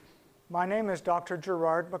My name is Dr.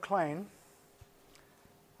 Gerard McLane.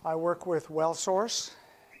 I work with WellSource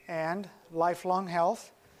and Lifelong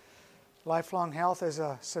Health. Lifelong Health is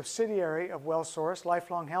a subsidiary of WellSource.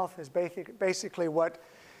 Lifelong Health is basically what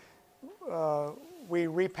we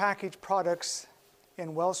repackage products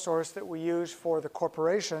in WellSource that we use for the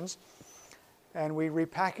corporations, and we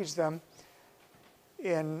repackage them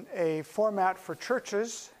in a format for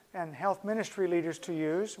churches and health ministry leaders to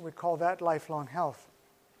use. We call that Lifelong Health.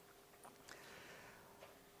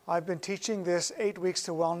 I've been teaching this 8 Weeks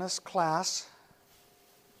to Wellness class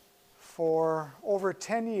for over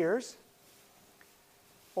 10 years.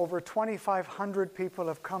 Over 2,500 people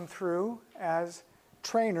have come through as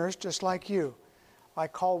trainers just like you.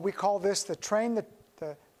 We call this the Train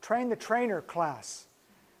the Trainer class,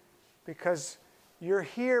 because you're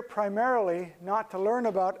here primarily not to learn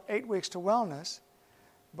about 8 Weeks to Wellness,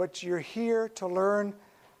 but you're here to learn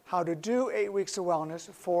how to do 8 Weeks to Wellness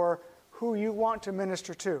for who you want to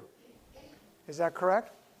minister to. Is that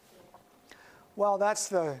correct? Well, that's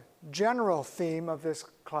the general theme of this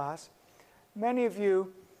class. Many of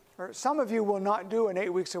you, or some of you, will not do an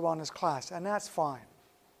 8 Weeks to Wellness class, and that's fine.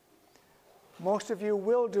 Most of you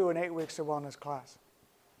will do an 8 Weeks to Wellness class.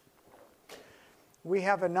 We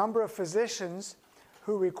have a number of physicians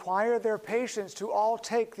who require their patients to all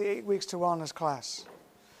take the 8 Weeks to Wellness class.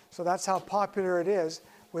 So that's how popular it is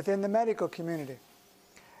within the medical community.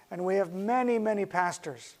 And we have many, many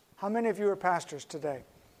pastors. How many of you are pastors today?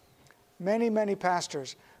 Many, many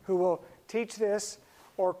pastors who will teach this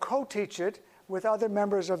or co-teach it with other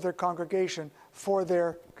members of their congregation for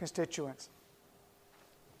their constituents.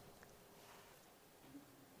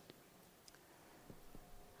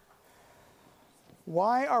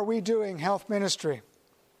 Why are we doing health ministry?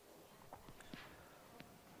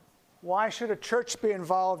 Why should a church be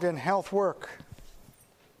involved in health work?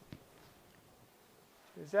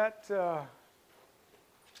 Is that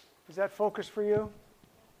focus for you?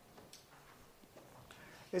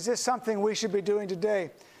 Is this something we should be doing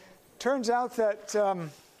today? Turns out that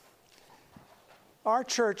our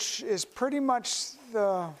church is pretty much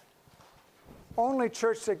the only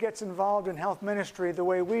church that gets involved in health ministry the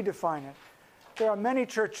way we define it. There are many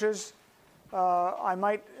churches. I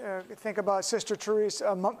might think about Sister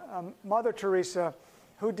Teresa, Mother Teresa,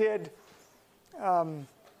 who did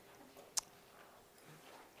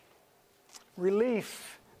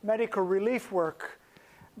medical relief work,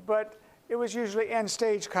 but it was usually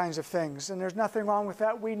end-stage kinds of things, and there's nothing wrong with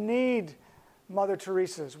that. We need Mother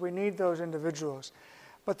Teresas. We need those individuals.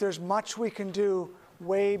 But there's much we can do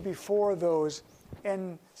way before those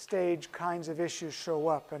end-stage kinds of issues show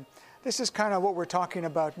up, and this is kind of what we're talking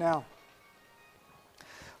about now.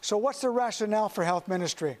 So what's the rationale for health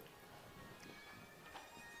ministry?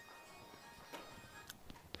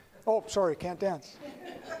 Oh, sorry, can't dance.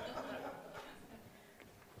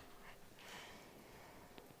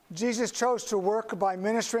 Jesus chose to work by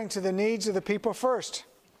ministering to the needs of the people first.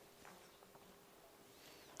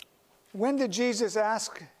 When did Jesus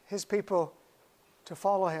ask his people to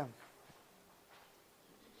follow him?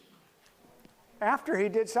 After he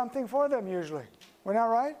did something for them, usually. Wasn't that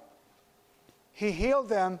right? He healed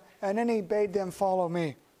them, and then he bade them follow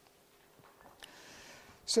me.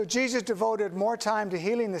 So Jesus devoted more time to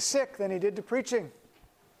healing the sick than he did to preaching.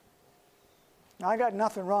 Now, I got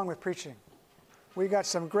nothing wrong with preaching. We got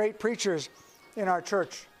some great preachers in our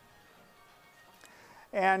church.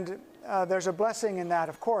 And there's a blessing in that,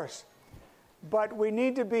 of course. But we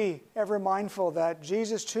need to be ever mindful that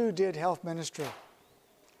Jesus, too, did health ministry.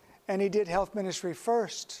 And he did health ministry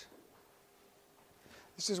first.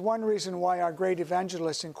 This is one reason why our great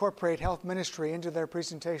evangelists incorporate health ministry into their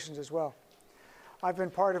presentations as well. I've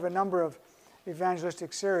been part of a number of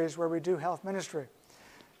evangelistic series where we do health ministry.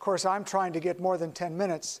 Of course, I'm trying to get more than 10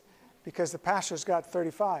 minutes because the pastor's got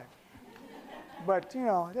 35. But,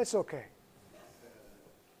 that's okay.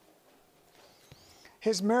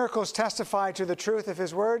 His miracles testify to the truth of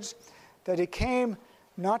his words, that he came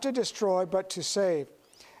not to destroy, but to save.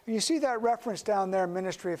 And you see that reference down there,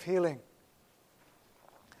 Ministry of Healing.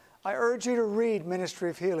 I urge you to read Ministry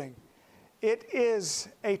of Healing. It is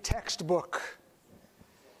a textbook.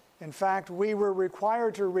 In fact, we were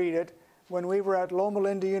required to read it when we were at Loma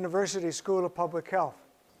Linda University School of Public Health.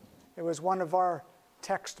 It was one of our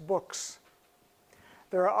textbooks.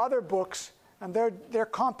 There are other books, and they're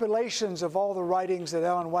compilations of all the writings that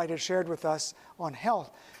Ellen White has shared with us on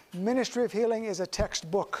health. Ministry of Healing is a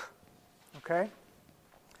textbook, okay?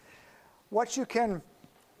 What you can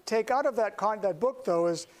take out of that book, though,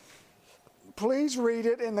 is please read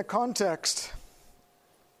it in the context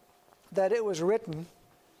that it was written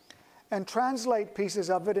and translate pieces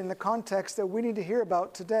of it in the context that we need to hear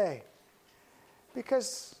about today.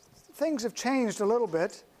 because things have changed a little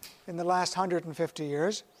bit in the last 150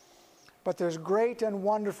 years, but there's great and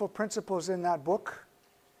wonderful principles in that book,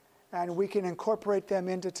 and we can incorporate them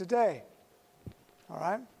into today. All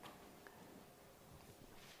right?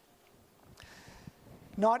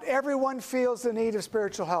 Not everyone feels the need of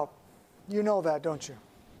spiritual help. You know that, don't you?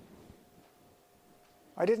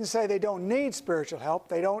 I didn't say they don't need spiritual help.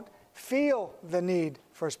 They don't feel the need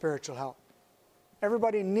for spiritual help.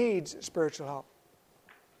 Everybody needs spiritual help.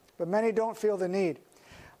 But many don't feel the need.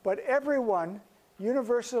 But everyone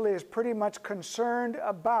universally is pretty much concerned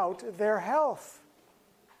about their health.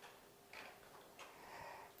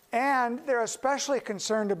 And they're especially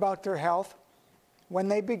concerned about their health when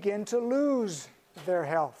they begin to lose their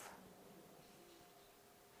health.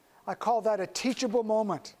 I call that a teachable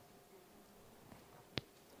moment.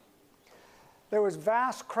 There was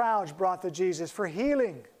vast crowds brought to Jesus for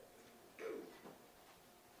healing.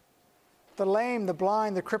 The lame, the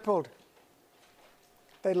blind, the crippled.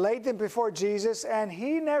 They laid them before Jesus, and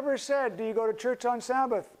he never said, "Do you go to church on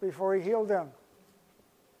Sabbath?" before he healed them.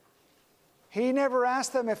 He never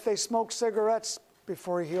asked them if they smoked cigarettes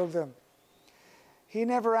before he healed them. He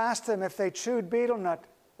never asked them if they chewed betel nut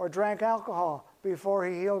or drank alcohol before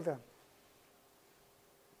he healed them.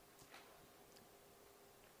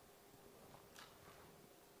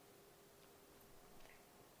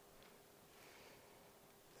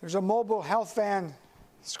 There's a mobile health van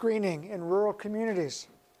screening in rural communities.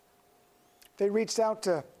 They reached out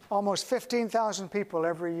to almost 15,000 people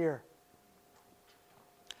every year.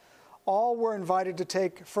 All were invited to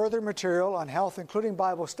take further material on health, including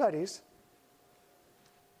Bible studies.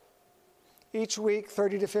 Each week,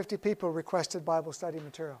 30 to 50 people requested Bible study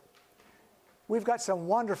material. We've got some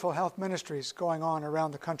wonderful health ministries going on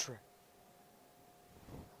around the country.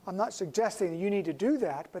 I'm not suggesting that you need to do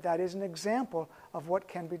that, but that is an example of what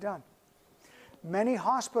can be done. Many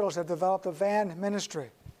hospitals have developed a van ministry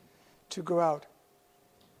to go out.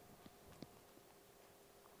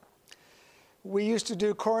 We used to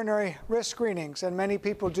do coronary risk screenings, and many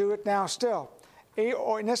people do it now still.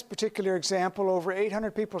 In this particular example, over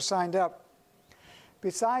 800 people signed up.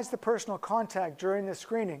 Besides the personal contact during the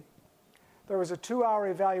screening, there was a 2-hour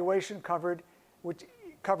evaluation which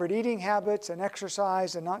covered eating habits and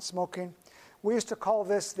exercise and not smoking. We used to call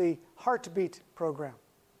this the heartbeat program.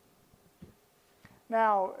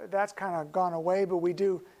 Now, that's kind of gone away, but we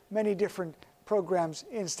do many different programs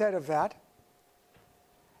instead of that.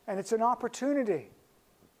 And it's an opportunity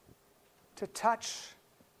to touch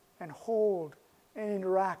and hold and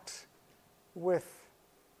interact with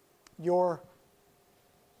your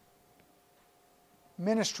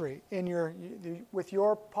ministry, with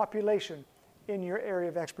your population in your area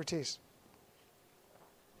of expertise.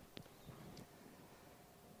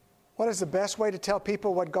 What is the best way to tell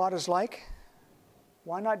people what God is like?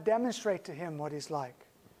 Why not demonstrate to him what he's like,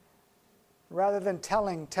 rather than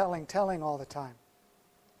telling all the time?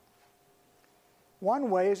 One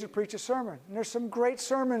way is to preach a sermon. And there's some great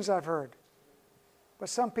sermons I've heard. But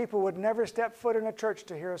some people would never step foot in a church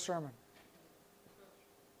to hear a sermon.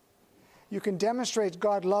 You can demonstrate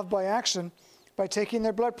God's love by action by taking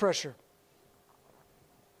their blood pressure.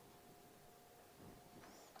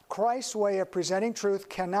 Christ's way of presenting truth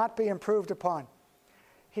cannot be improved upon.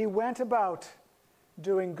 He went about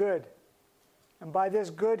doing good. And by this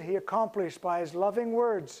good he accomplished by his loving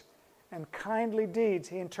words and kindly deeds,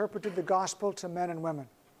 he interpreted the gospel to men and women.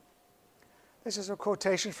 This is a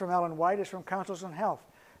quotation from Ellen White. It's from Counsels on Health.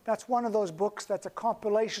 That's one of those books that's a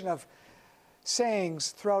compilation of sayings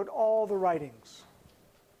throughout all the writings.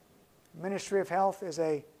 Ministry of Health is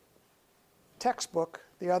a textbook.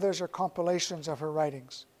 The others are compilations of her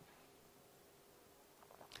writings.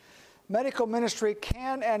 Medical ministry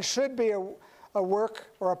can and should be a work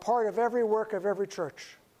or a part of every work of every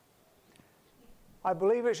church. I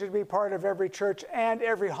believe it should be part of every church and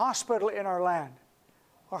every hospital in our land.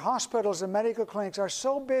 Our hospitals and medical clinics are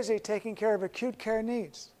so busy taking care of acute care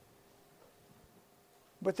needs.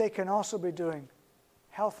 But they can also be doing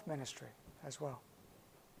health ministry as well.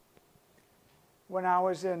 When I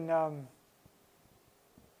was in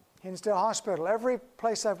Hinsdale Hospital, every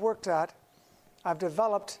place I've worked at, I've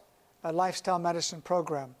developed a lifestyle medicine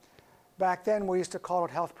program. Back then, we used to call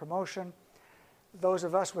it health promotion. Those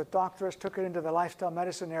of us with doctorates took it into the lifestyle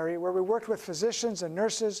medicine area, where we worked with physicians and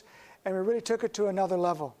nurses, and we really took it to another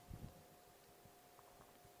level.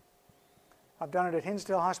 I've done it at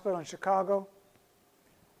Hinsdale Hospital in Chicago,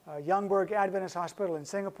 Youngberg Adventist Hospital in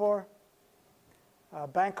Singapore,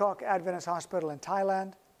 Bangkok Adventist Hospital in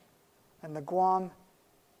Thailand, and the Guam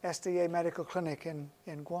SDA Medical Clinic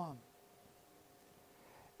in Guam.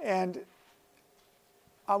 And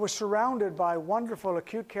I was surrounded by wonderful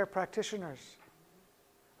acute care practitioners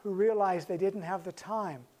who realized they didn't have the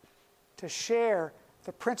time to share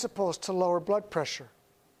the principles to lower blood pressure,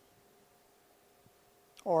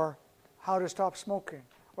 or how to stop smoking,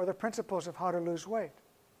 or the principles of how to lose weight.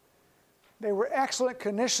 They were excellent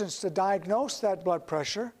clinicians to diagnose that blood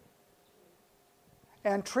pressure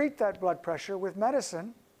and treat that blood pressure with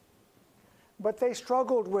medicine, but they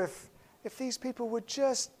struggled with, if these people would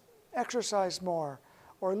just exercise more,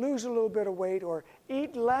 or lose a little bit of weight, or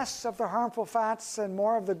eat less of the harmful fats and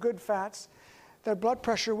more of the good fats, their blood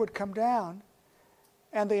pressure would come down,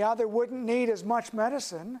 and they either wouldn't need as much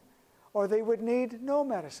medicine, or they would need no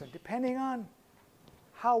medicine, depending on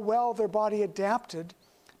how well their body adapted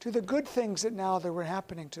to the good things that now that were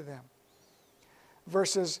happening to them,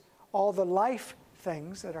 versus all the life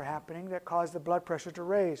things that are happening that cause the blood pressure to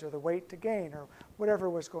raise, or the weight to gain, or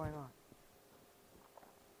whatever was going on.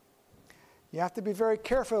 You have to be very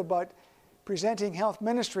careful about presenting health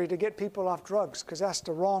ministry to get people off drugs, because that's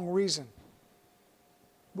the wrong reason.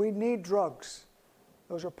 We need drugs.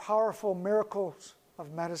 Those are powerful miracles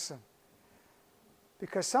of medicine.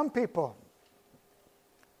 Because some people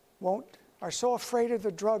are so afraid of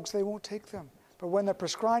the drugs they won't take them. But when they're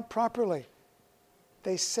prescribed properly,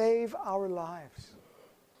 they save our lives.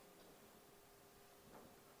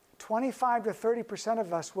 25 to 30%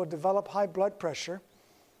 of us will develop high blood pressure,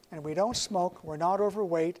 and we don't smoke, we're not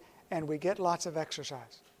overweight, and we get lots of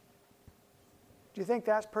exercise. Do you think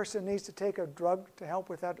that person needs to take a drug to help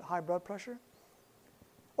with that high blood pressure?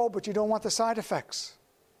 Oh, but you don't want the side effects.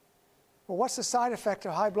 Well, what's the side effect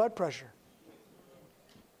of high blood pressure?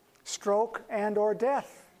 Stroke and or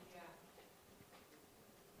death.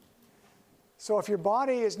 So if your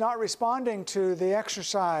body is not responding to the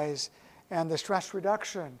exercise and the stress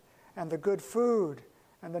reduction and the good food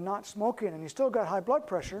and the not smoking, and you still got high blood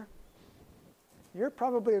pressure, you're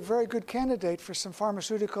probably a very good candidate for some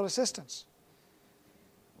pharmaceutical assistance.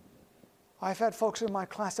 I've had folks in my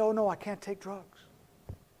class, oh no, I can't take drugs.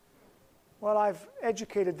 Well, I've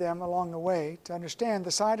educated them along the way to understand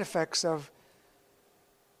the side effects of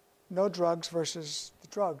no drugs versus the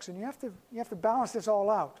drugs. And you have to balance this all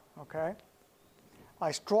out, okay?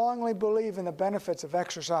 I strongly believe in the benefits of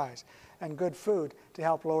exercise and good food to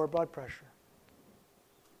help lower blood pressure.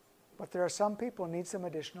 But there are some people who need some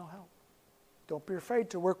additional help. Don't be afraid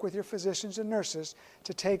to work with your physicians and nurses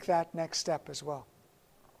to take that next step as well.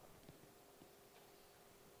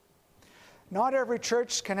 Not every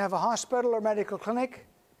church can have a hospital or medical clinic,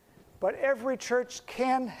 but every church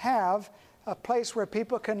can have a place where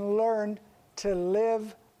people can learn to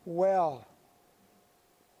live well.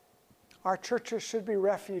 Our churches should be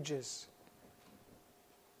refuges.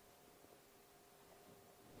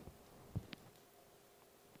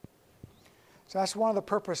 So that's one of the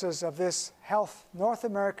purposes of this North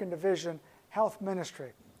American Division Health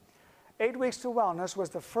Ministry. 8 Weeks to Wellness was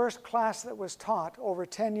the first class that was taught over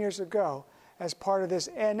 10 years ago as part of this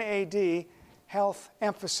NAD Health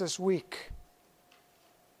Emphasis Week.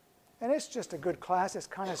 And it's just a good class. It's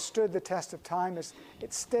kind of stood the test of time.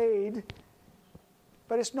 It stayed,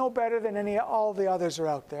 but it's no better than all the others are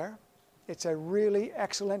out there. It's a really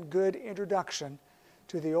excellent, good introduction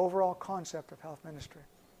to the overall concept of health ministry.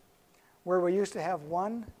 Where we used to have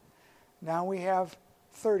one, now we have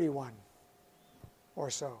 31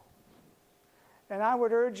 or so. And I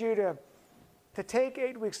would urge you to take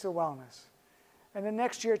 8 Weeks to Wellness. And then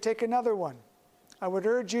next year, take another one. I would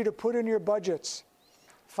urge you to put in your budgets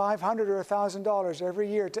 $500 or $1,000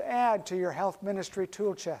 every year to add to your health ministry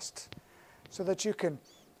tool chest, so that you can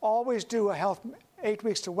always do a 8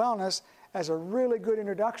 Weeks to Wellness as a really good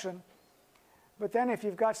introduction. But then if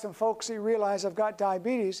you've got some folks that you realize have got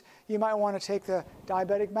diabetes, you might want to take the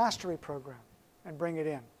Diabetic Mastery Program and bring it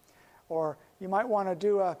in. Or you might want to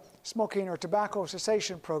do a smoking or tobacco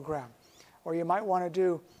cessation program. Or you might want to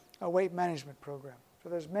do a weight management program. So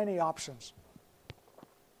there's many options.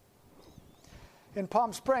 In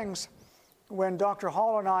Palm Springs, when Dr.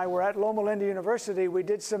 Hall and I were at Loma Linda University, we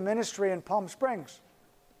did some ministry in Palm Springs.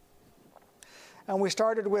 And we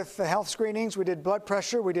started with the health screenings. We did blood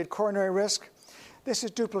pressure. We did coronary risk. This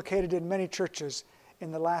is duplicated in many churches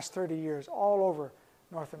in the last 30 years, all over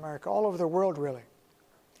North America, all over the world, really.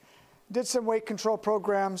 Did some weight control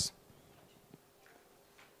programs.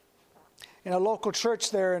 In a local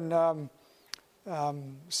church there in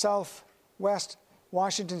southwest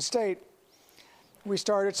Washington State, we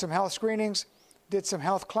started some health screenings, did some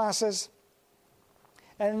health classes,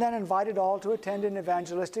 and then invited all to attend an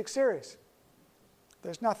evangelistic series.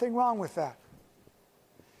 There's nothing wrong with that.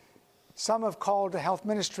 Some have called the health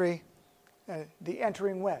ministry the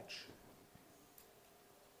entering wedge.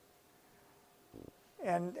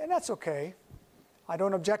 And that's okay. I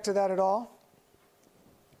don't object to that at all.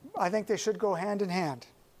 I think they should go hand in hand.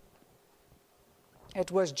 It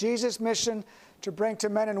was Jesus' mission to bring to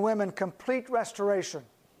men and women complete restoration.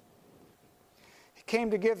 He came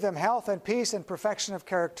to give them health and peace and perfection of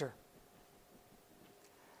character.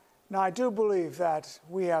 Now, I do believe that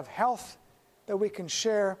we have health that we can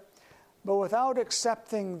share, but without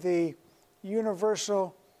accepting the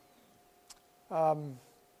universal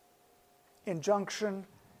injunction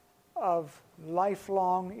of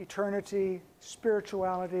lifelong eternity,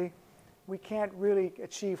 spirituality, we can't really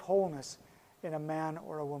achieve wholeness in a man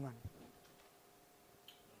or a woman.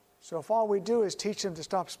 So if all we do is teach them to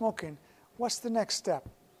stop smoking, what's the next step?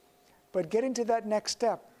 But getting to that next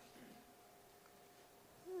step,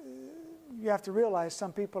 you have to realize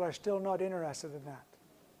some people are still not interested in that.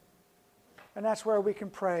 And that's where we can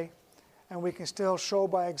pray, and we can still show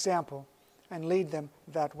by example and lead them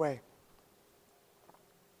that way.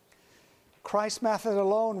 Christ's method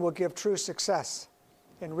alone will give true success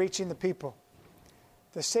in reaching the people.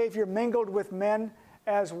 The Savior mingled with men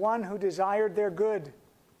as one who desired their good.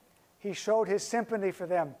 He showed his sympathy for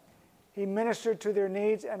them. He ministered to their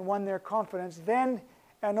needs and won their confidence. Then,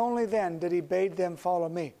 and only then, did he bid them follow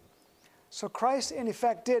me. So Christ, in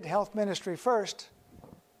effect, did health ministry first,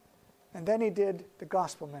 and then he did the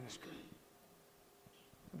gospel ministry.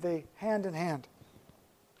 They hand in hand.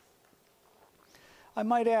 I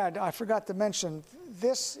might add, I forgot to mention,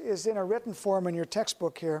 this is in a written form in your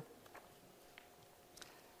textbook here.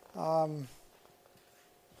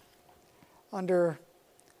 Under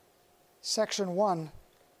section 1,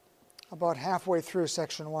 about halfway through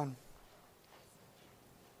section 1.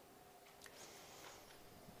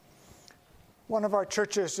 One of our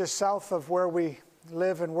churches just south of where we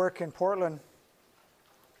live and work in Portland,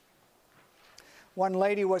 one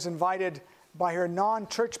lady was invited by her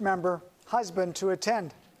non-church member husband to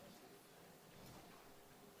attend.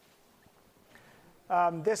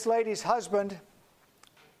 This lady's husband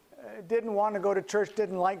didn't want to go to church,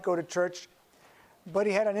 didn't like go to church, but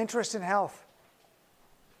he had an interest in health.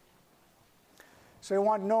 So he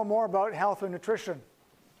wanted to know more about health and nutrition.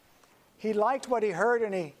 He liked what he heard,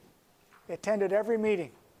 and he attended every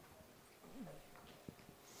meeting.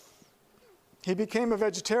 He became a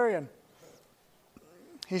vegetarian.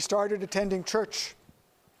 He started attending church.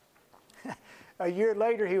 A year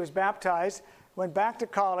later, he was baptized, went back to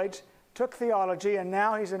college, took theology, and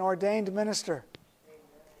now he's an ordained minister.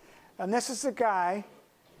 And this is a guy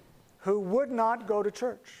who would not go to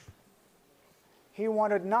church. He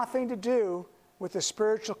wanted nothing to do with the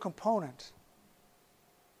spiritual component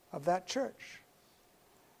of that church.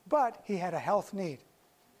 But he had a health need.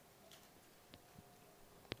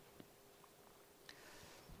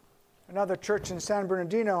 Another church in San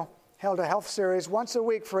Bernardino held a health series once a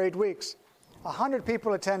week for 8 weeks. 100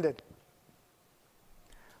 people attended.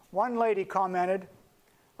 One lady commented,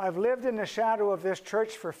 "I've lived in the shadow of this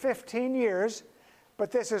church for 15 years,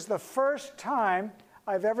 but this is the first time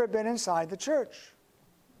I've ever been inside the church.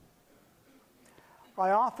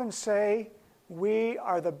 I often say we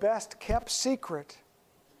are the best kept secret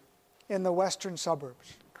in the western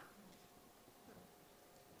suburbs."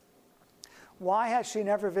 Why had she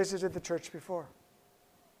never visited the church before?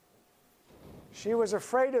 She was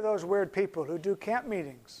afraid of those weird people who do camp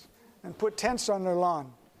meetings and put tents on their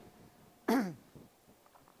lawn.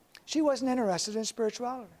 She wasn't interested in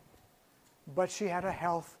spirituality, but she had a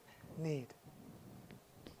health need.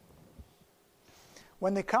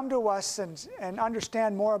 When they come to us and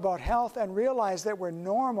understand more about health and realize that we're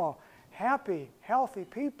normal, happy, healthy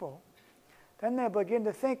people, then they'll begin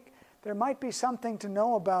to think there might be something to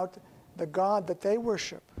know about the God that they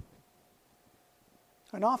worship.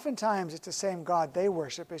 And oftentimes it's the same God they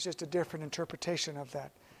worship, it's just a different interpretation of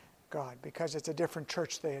that God because it's a different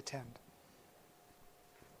church they attend.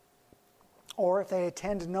 Or if they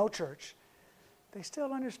attend no church, they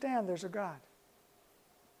still understand there's a God.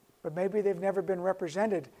 But maybe they've never been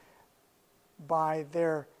represented by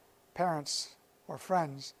their parents or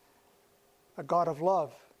friends, a God of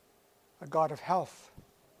love, a God of health.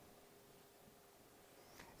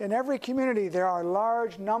 In every community, there are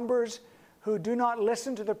large numbers who do not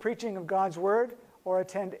listen to the preaching of God's word or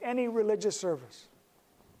attend any religious service.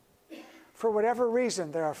 For whatever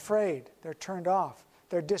reason, they're afraid, they're turned off,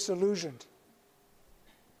 they're disillusioned.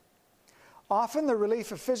 Often the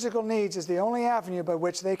relief of physical needs is the only avenue by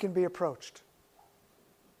which they can be approached.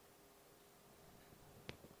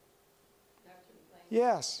 Dr. McLane,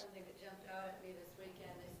 Yes. something that jumped out at me this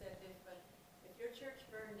weekend. They said if your church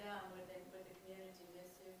burned down, would the community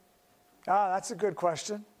miss you? That's a good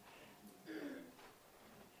question.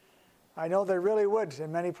 I know they really would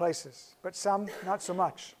in many places, but some not so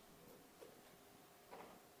much.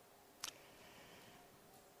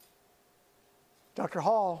 Dr.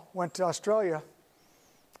 Hall went to Australia,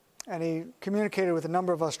 and he communicated with a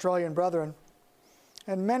number of Australian brethren.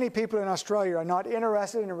 And many people in Australia are not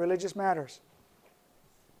interested in religious matters.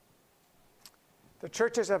 The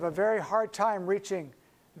churches have a very hard time reaching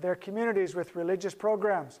their communities with religious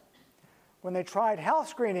programs. When they tried health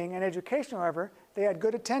screening and education, however, they had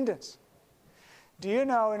good attendance. Do you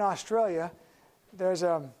know in Australia there's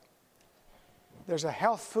a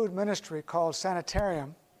health food ministry called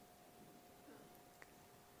Sanitarium,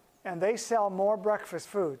 and they sell more breakfast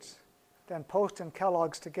foods than Post and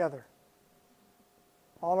Kellogg's together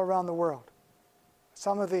all around the world.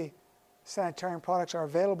 Some of the Sanitarium products are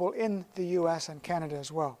available in the U.S. and Canada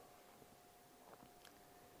as well.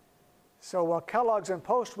 So while Kellogg's and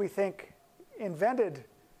Post, we think, invented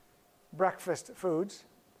breakfast foods,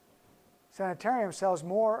 Sanitarium sells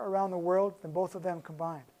more around the world than both of them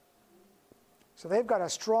combined. So they've got a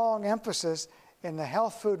strong emphasis in the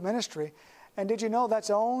health food ministry. And did you know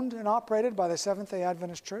that's owned and operated by the Seventh-day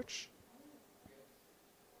Adventist Church?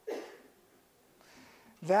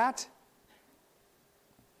 That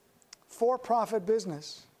for-profit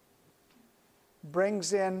business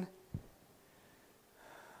brings in,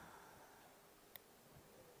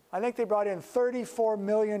 I think they brought in $34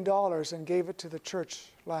 million and gave it to the church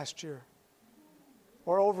last year,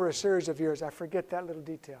 or over a series of years. I forget that little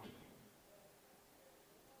detail.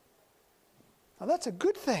 Now that's a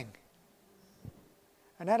good thing.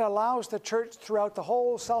 And that allows the church throughout the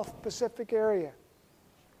whole South Pacific area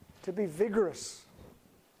to be vigorous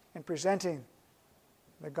in presenting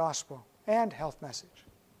the gospel and health message.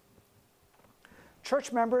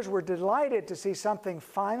 Church members were delighted to see something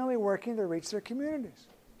finally working to reach their communities.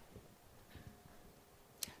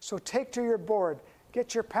 So take to your board,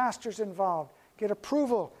 get your pastors involved, get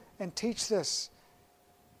approval, and teach this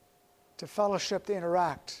to fellowship, to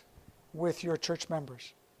interact with your church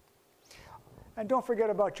members. And don't forget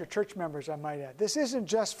about your church members, I might add. This isn't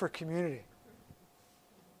just for community.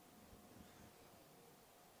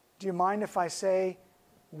 Do you mind if I say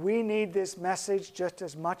we need this message just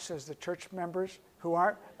as much as the church members who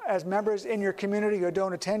aren't, as members in your community who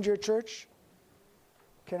don't attend your church?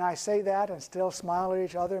 Can I say that and still smile at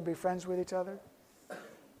each other and be friends with each other?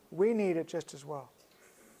 We need it just as well.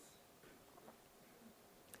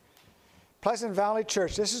 Pleasant Valley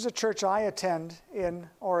Church. This is a church I attend in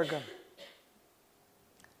Oregon.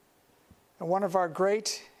 And one of our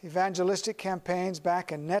great evangelistic campaigns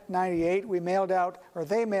back in Net 98, they mailed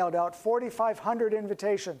out 4,500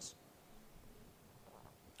 invitations.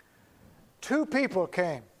 2 people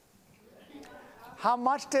came. How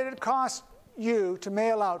much did it cost you to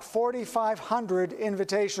mail out 4,500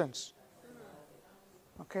 invitations?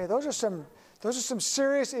 Okay, those are some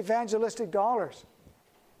serious evangelistic dollars.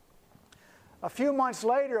 A few months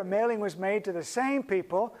later, a mailing was made to the same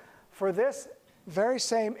people for this very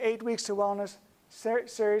same 8 Weeks to Wellness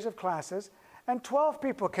series of classes, and 12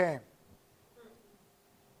 people came.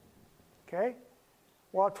 Okay?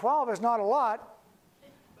 Well, 12 is not a lot.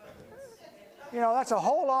 That's a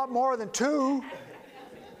whole lot more than 2.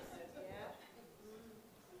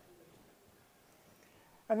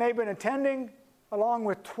 And they've been attending along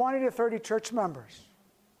with 20 to 30 church members.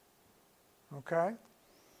 Okay?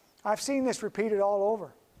 I've seen this repeated all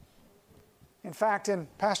over. In fact, in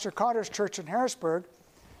Pastor Cotter's church in Harrisburg,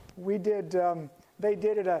 they did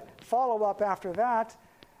a follow-up after that,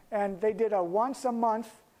 and they did a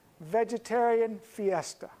once-a-month vegetarian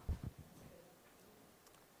fiesta,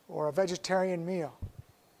 or a vegetarian meal.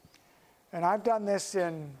 And I've done this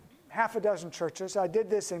in half a dozen churches. I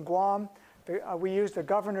did this in Guam. We used the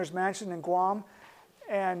governor's mansion in Guam,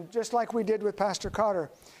 and just like we did with Pastor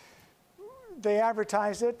Cotter, they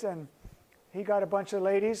advertised it, and he got a bunch of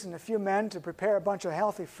ladies and a few men to prepare a bunch of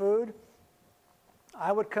healthy food.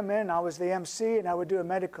 I would come in, I was the MC, and I would do a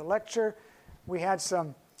medical lecture. We had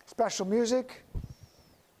some special music.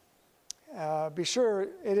 Be sure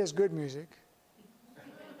it is good music.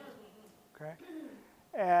 Okay.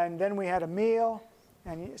 And then we had a meal,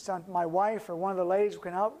 and my wife or one of the ladies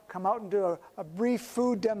would come out and do a brief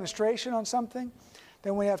food demonstration on something.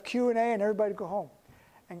 Then we have Q&A, and everybody would go home.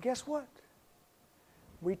 And guess what?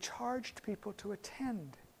 We charged people to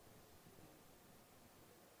attend.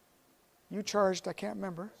 You charged, I can't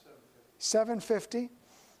remember, $7.50.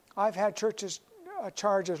 I've had churches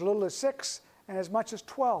charge as little as $6 and as much as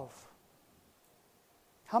 $12.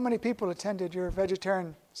 How many people attended your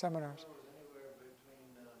vegetarian seminars? Anywhere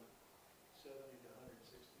between 70 to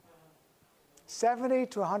 160. 70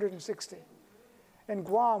 to 160. In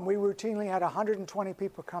Guam, we routinely had 120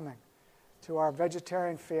 people coming. to our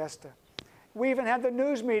vegetarian fiesta. We even had the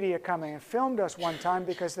news media coming and filmed us one time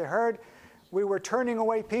because they heard we were turning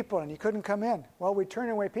away people and you couldn't come in. Well, we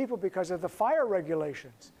turned away people because of the fire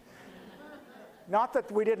regulations. Not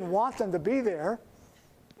that we didn't want them to be there.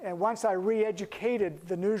 And once I re-educated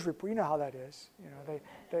the news report, you know how that is. You know,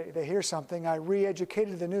 they hear something. I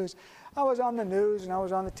re-educated the news. I was on the news and I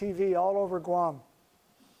was on the TV all over Guam.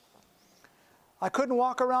 I couldn't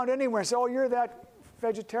walk around anywhere and say, "Oh, you're that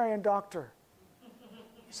vegetarian doctor."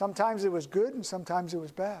 Sometimes it was good and sometimes it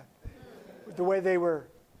was bad, the way they were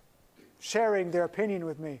sharing their opinion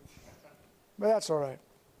with me. But that's all right.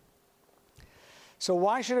 So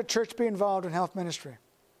why should a church be involved in health ministry?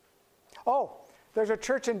 Oh, there's a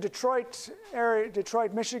church in Detroit,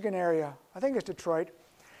 Michigan area. I think it's Detroit.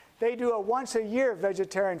 They do a once-a-year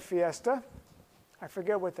vegetarian fiesta. I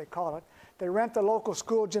forget what they call it. They rent the local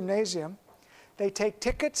school gymnasium. They take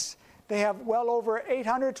tickets. They have well over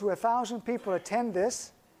 800 to 1,000 people attend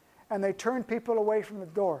this, and they turn people away from the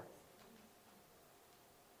door.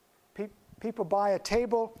 People buy a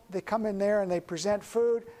table. They come in there and they present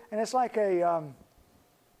food, and it's like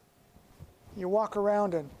you walk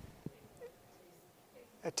around and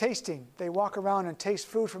a tasting. They walk around and taste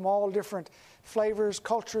food from all different flavors,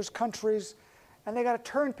 cultures, countries, and they got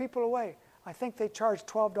to turn people away. I think they charge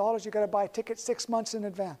 $12. You got to buy a ticket 6 months in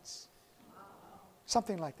advance.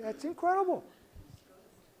 Something like that. It's incredible.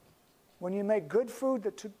 When you make good food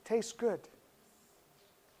that tastes good,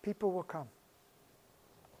 people will come.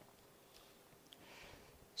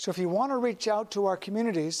 So if you want to reach out to our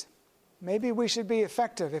communities, maybe we should be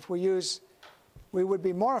effective if we would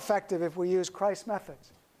be more effective if we use Christ's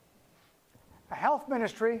methods. A health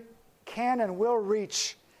ministry can and will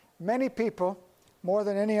reach many people more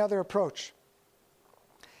than any other approach.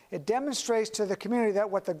 It demonstrates to the community that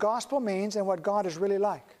what the gospel means and what God is really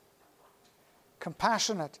like.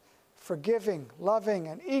 Compassionate, forgiving, loving,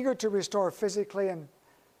 and eager to restore physically and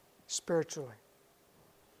spiritually.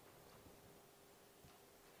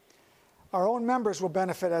 Our own members will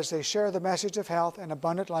benefit as they share the message of health and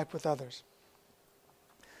abundant life with others.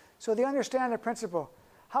 So they understand the principle.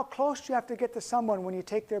 How close do you have to get to someone when you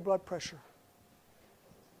take their blood pressure?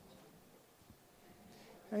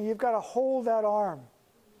 And you've got to hold that arm.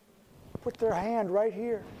 Put their hand right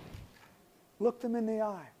here. Look them in the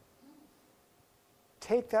eye.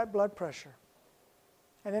 Take that blood pressure.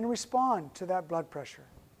 And then respond to that blood pressure.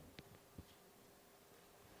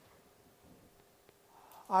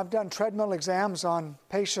 I've done treadmill exams on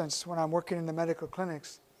patients when I'm working in the medical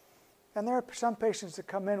clinics. And there are some patients that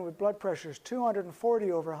come in with blood pressures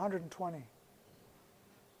 240 over 120.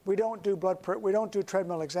 We don't do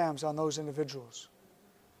treadmill exams on those individuals.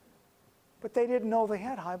 But they didn't know they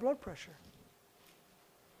had high blood pressure.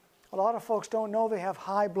 A lot of folks don't know they have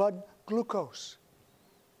high blood glucose.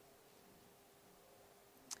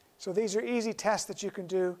 So these are easy tests that you can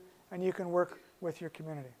do, and you can work with your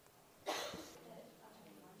community.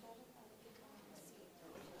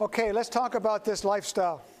 Okay, let's talk about this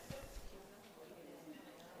lifestyle.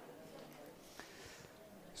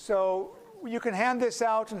 So you can hand this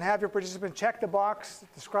out and have your participant check the box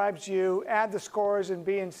that describes you, add the scores in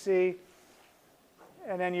B and C,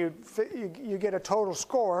 and then you get a total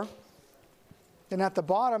score. And at the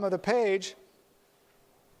bottom of the page,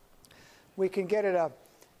 we can get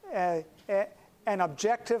an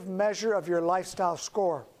objective measure of your lifestyle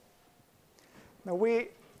score. Now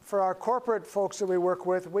for our corporate folks that we work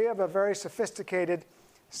with, we have a very sophisticated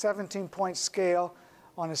 17-point scale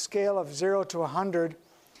on a scale of 0 to 100.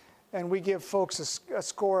 And we give folks a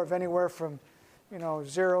score of anywhere from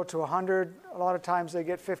 0 to 100. A lot of times they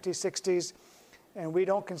get 50, 60s. And we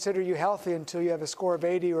don't consider you healthy until you have a score of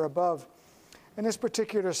 80 or above. In this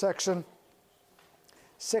particular section,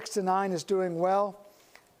 6 to 9 is doing well.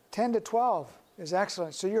 10 to 12 is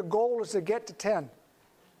excellent. So your goal is to get to 10.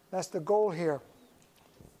 That's the goal here.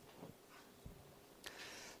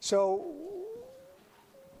 So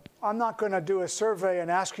I'm not going to do a survey and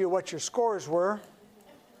ask you what your scores were.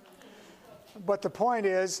 But the point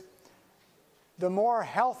is, the more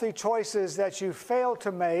healthy choices that you fail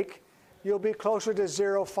to make, you'll be closer to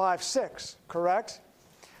 0, 5, 6, correct?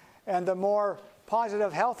 And the more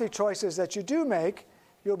positive, healthy choices that you do make,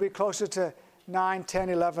 you'll be closer to 9, 10,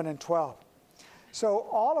 11, and 12. So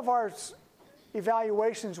all of our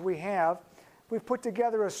evaluations we've put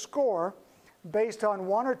together a score based on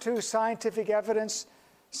one or two scientific evidence,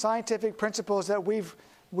 scientific principles that we've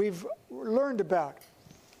learned about.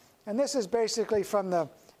 And this is basically from the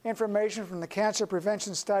information from the Cancer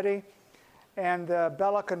Prevention Study and the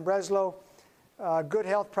Belloc and Breslow Good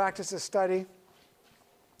Health Practices Study.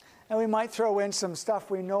 And we might throw in some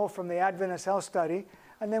stuff we know from the Adventist Health Study.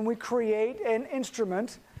 and then we create an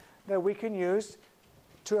instrument that we can use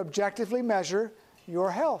to objectively measure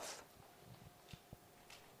your health.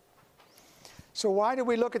 So why do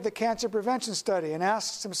we look at the cancer prevention study and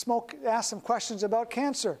ask some questions about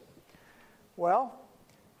cancer? Well,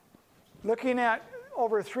 looking at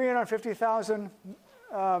over 350,000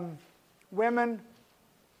 women,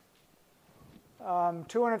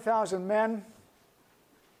 200,000 men,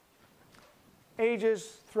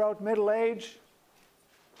 ages throughout middle age.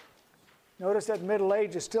 Notice that middle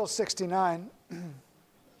age is still 69. Isn't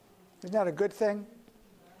that a good thing?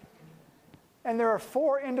 And there are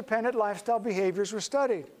 4 independent lifestyle behaviors were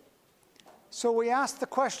studied. So we asked the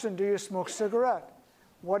question, do you smoke a cigarette?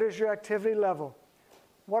 What is your activity level?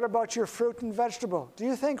 What about your fruit and vegetable? Do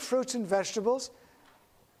you think fruits and vegetables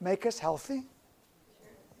make us healthy?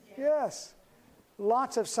 Yes.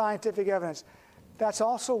 Lots of scientific evidence. That's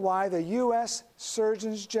also why the U.S.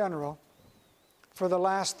 Surgeons General, for the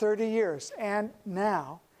last 30 years and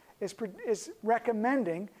now, is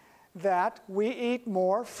recommending that we eat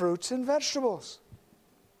more fruits and vegetables.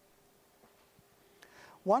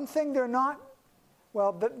 One thing they're not,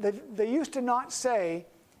 well, they used to not say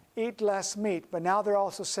eat less meat, but now they're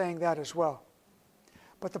also saying that as well.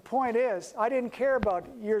 But the point is, I didn't care about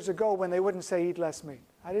years ago when they wouldn't say eat less meat.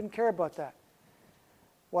 I didn't care about that.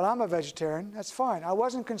 Well, I'm a vegetarian, that's fine. I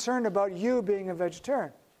wasn't concerned about you being a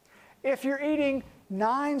vegetarian. If you're eating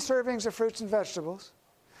 9 servings of fruits and vegetables,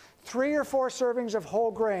 3 or 4 servings of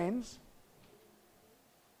whole grains,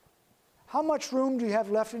 how much room do you have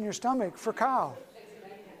left in your stomach for cow?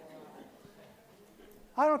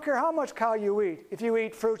 I don't care how much cow you eat, if you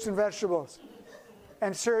eat fruits and vegetables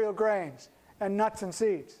and cereal grains and nuts and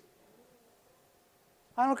seeds.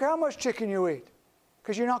 I don't care how much chicken you eat,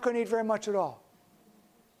 because you're not going to eat very much at all.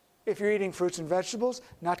 If you're eating fruits and vegetables,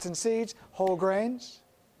 nuts and seeds, whole grains.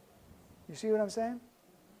 You see what I'm saying?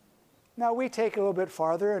 Now we take it a little bit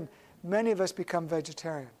farther and many of us become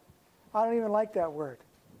vegetarian. I don't even like that word.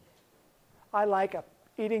 I like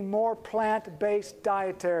eating more plant-based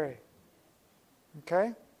dietary.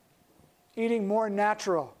 Okay? Eating more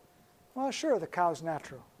natural. Well, sure, the cow's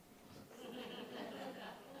natural.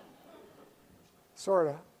 Sort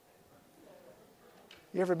of.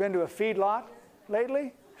 You ever been to a feedlot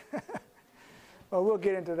lately? Well, we'll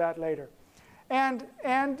get into that later. And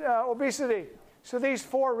obesity. So these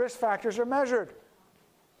 4 risk factors are measured.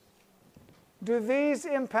 Do these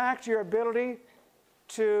impact your ability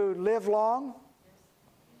to live long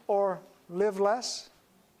or live less?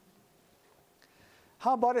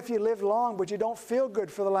 How about if you live long but you don't feel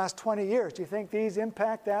good for the last 20 years? Do you think these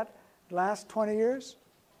impact that last 20 years?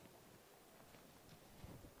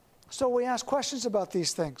 So we ask questions about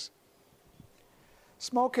these things.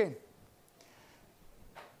 Smoking.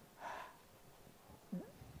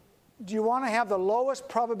 Do you want to have the lowest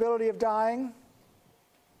probability of dying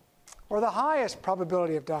or the highest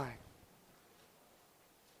probability of dying?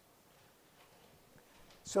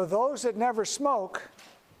 So those that never smoke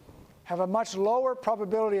have a much lower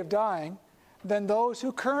probability of dying than those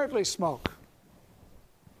who currently smoke.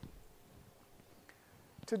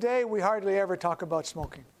 Today, we hardly ever talk about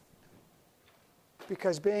smoking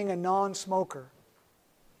because being a non-smoker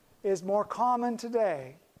is more common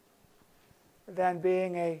today than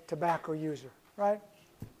being a tobacco user, right?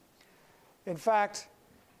 In fact,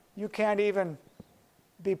 you can't even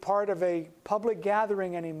be part of a public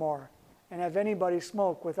gathering anymore and have anybody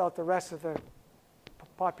smoke without the rest of the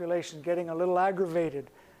population getting a little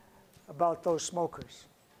aggravated about those smokers.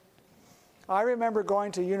 I remember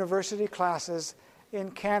going to university classes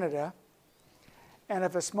in Canada, and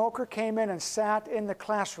if a smoker came in and sat in the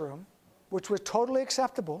classroom, which was totally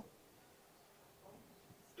acceptable,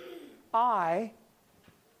 I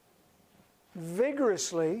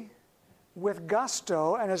vigorously, with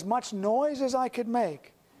gusto and as much noise as I could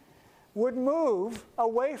make, would move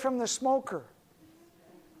away from the smoker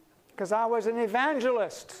because I was an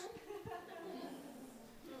evangelist.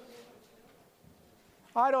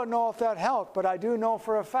 I don't know if that helped, but I do know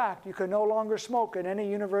for a fact you can no longer smoke in any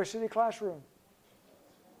university classroom.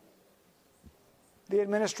 The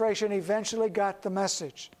administration eventually got the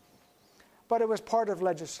message. But it was part of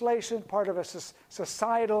legislation, part of a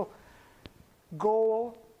societal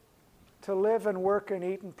goal to live and work and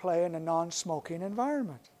eat and play in a non-smoking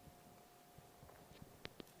environment.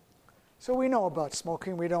 So we know about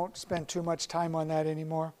smoking. We don't spend too much time on that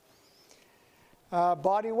anymore.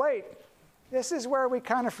 Body weight. This is where we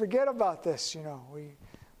kind of forget about this, you know.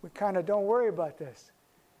 We kind of don't worry about this.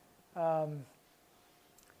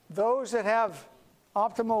 Those that have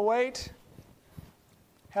optimal weight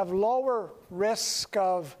have lower risk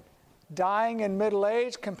of dying in middle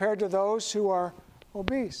age compared to those who are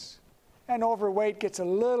obese. And overweight gets a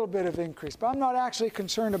little bit of increase. But I'm not actually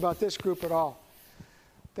concerned about this group at all.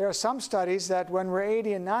 There are some studies that when we're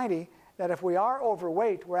 80 and 90, that if we are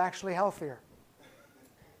overweight, we're actually healthier.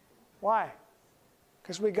 Why?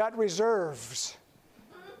 Because we got reserves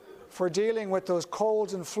for dealing with those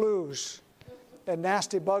colds and flus and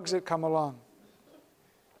nasty bugs that come along.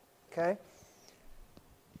 Okay?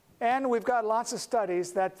 And we've got lots of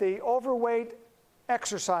studies that the overweight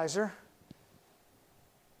exerciser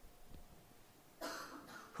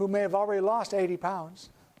who may have already lost 80 pounds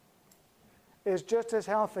is just as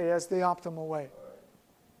healthy as the optimal weight.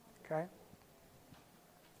 Okay?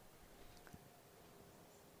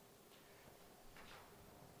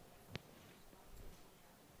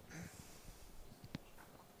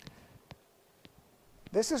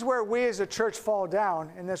 This is where we as a church fall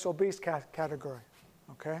down in this obese category.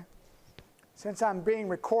 Okay? Since I'm being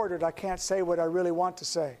recorded, I can't say what I really want to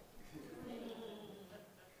say.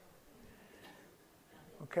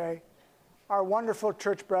 Okay? Our wonderful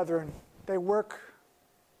church brethren, they work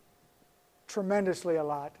tremendously a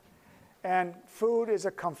lot. And food is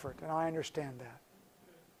a comfort, and I understand that.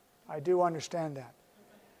 I do understand that.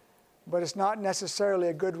 But it's not necessarily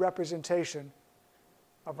a good representation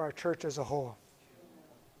of our church as a whole.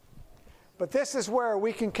 But this is where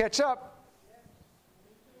we can catch up.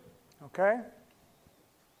 Okay?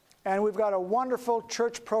 And we've got a wonderful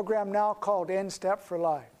church program now called In Step for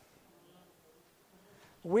Life.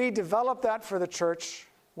 We developed that for the church.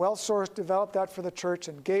 WellSource developed that for the church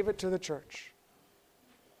and gave it to the church.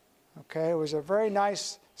 Okay? It was a very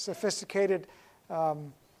nice, sophisticated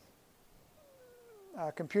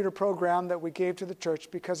computer program that we gave to the church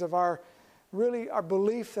because of our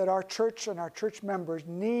belief that our church and our church members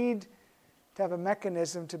need to have a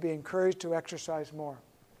mechanism to be encouraged to exercise more.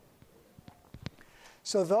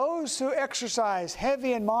 So those who exercise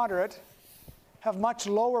heavy and moderate have much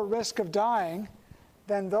lower risk of dying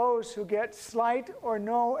than those who get slight or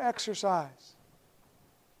no exercise.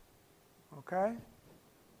 Okay?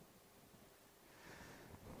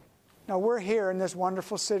 Now we're here in this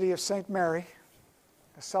wonderful city of St. Mary,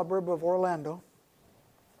 a suburb of Orlando.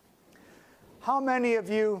 How many of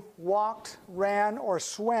you walked, ran, or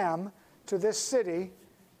swam to this city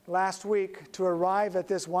last week to arrive at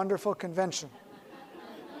this wonderful convention?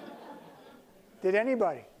 Did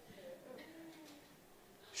anybody?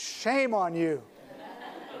 Shame on you.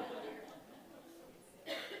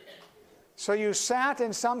 So you sat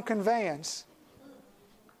in some conveyance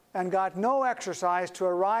and got no exercise to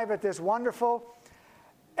arrive at this wonderful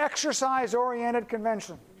exercise-oriented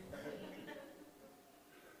convention.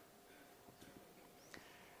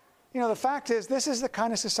 You know, the fact is, this is the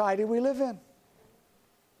kind of society we live in.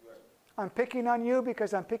 I'm picking on you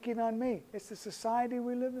because I'm picking on me. It's the society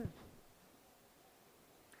we live in.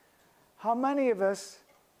 How many of us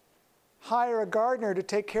hire a gardener to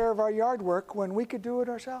take care of our yard work when we could do it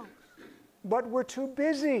ourselves? But we're too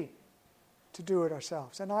busy to do it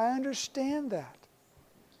ourselves. And I understand that.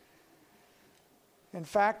 In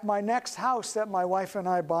fact, my next house that my wife and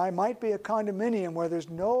I buy might be a condominium where there's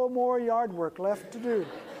no more yard work left to do.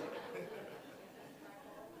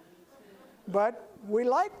 But we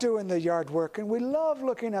like doing the yard work and we love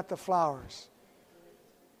looking at the flowers.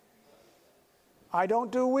 I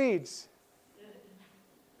don't do weeds.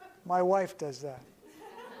 My wife does that.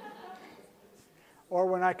 Or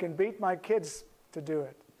when I can beat my kids to do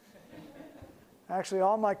it. Actually,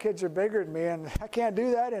 all my kids are bigger than me and I can't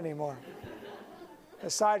do that anymore.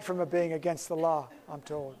 Aside from it being against the law, I'm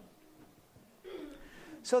told.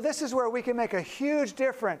 So this is where we can make a huge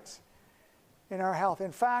difference in our health.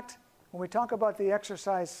 In fact, when we talk about the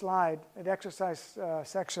exercise slide, the exercise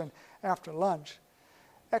section after lunch,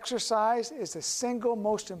 exercise is the single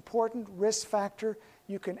most important risk factor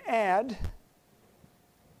you can add.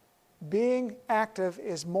 Being active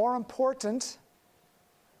is more important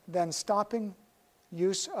than stopping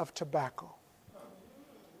use of tobacco.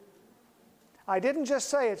 I didn't just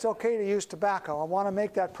say it's okay to use tobacco. I want to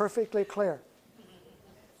make that perfectly clear.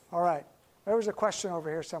 All right. There was a question over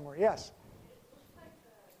here somewhere. Yes?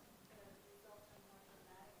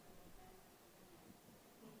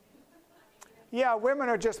 Yeah, women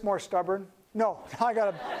are just more stubborn. No, I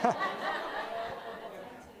got to...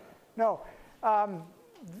 No.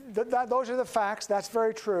 Those are the facts. That's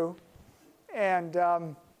very true. And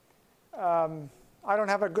I don't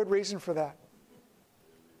have a good reason for that.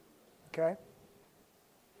 Okay?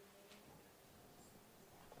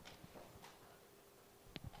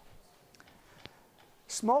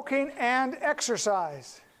 Smoking and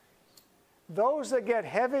exercise. Those that get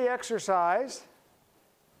heavy exercise,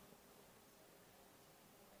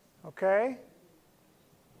 okay,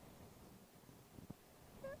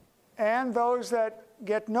 and those that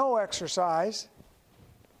get no exercise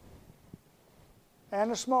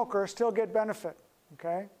and a smoker still get benefit,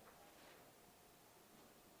 okay?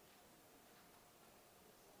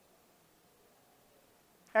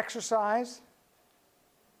 Exercise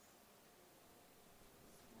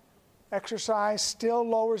still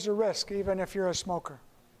lowers the risk even if you're a smoker.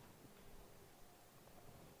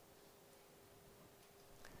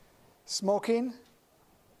 Smoking.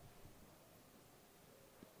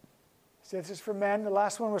 See, this is for men. The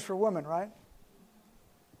last one was for women, right?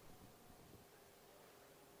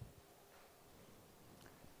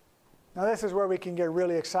 Now this is where we can get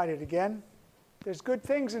really excited again. There's good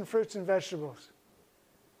things in fruits and vegetables.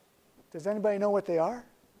 Does anybody know what they are?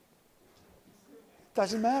 It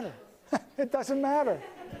doesn't matter. It doesn't matter.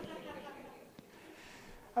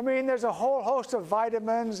 I mean, there's a whole host of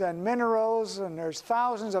vitamins and minerals, and there's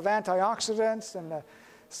thousands of antioxidants, and the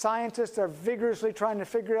scientists are vigorously trying to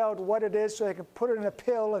figure out what it is so they can put it in a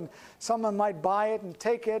pill, and someone might buy it and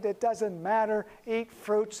take it. It doesn't matter. Eat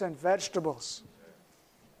fruits and vegetables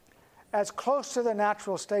as close to the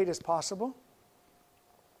natural state as possible.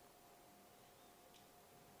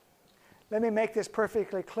 Let me make this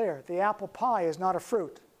perfectly clear. The apple pie is not a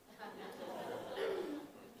fruit.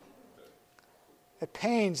 It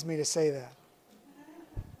pains me to say that.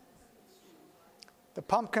 The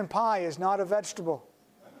pumpkin pie is not a vegetable.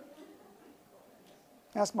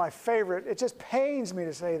 That's my favorite. It just pains me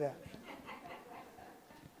to say that.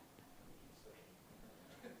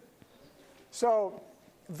 So,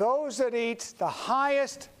 those that eat the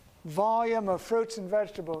highest volume of fruits and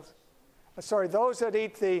vegetables, those that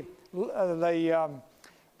eat the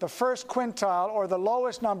first quintile or the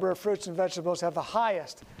lowest number of fruits and vegetables have the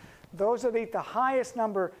highest. Those that eat the highest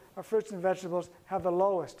number of fruits and vegetables have the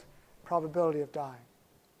lowest probability of dying.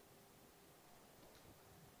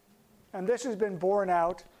 And this has been borne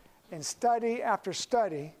out in study after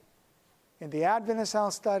study, in the Adventist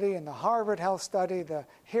Health Study, in the Harvard Health Study, the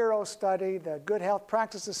HERO Study, the Good Health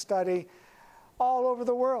Practices Study, all over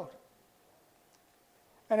the world.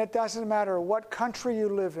 And it doesn't matter what country you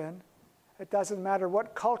live in. It doesn't matter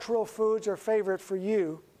what cultural foods are favorite for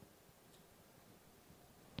you.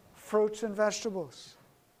 Fruits and vegetables.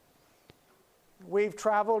 We've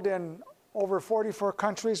traveled in over 44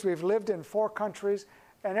 countries. We've lived in 4 countries.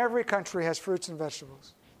 And every country has fruits and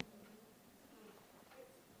vegetables.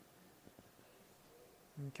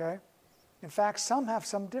 Okay? In fact, some have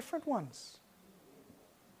some different ones.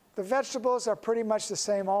 The vegetables are pretty much the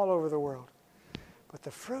same all over the world. But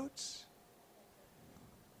the fruits,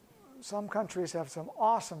 some countries have some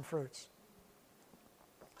awesome fruits,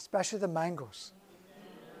 especially the mangoes.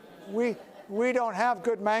 We don't have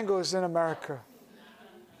good mangoes in America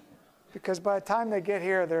because by the time they get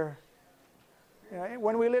here,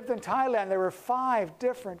 when we lived in Thailand, there were 5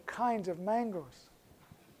 different kinds of mangoes.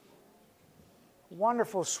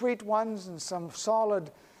 Wonderful sweet ones and some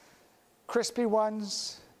solid crispy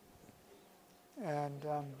ones. And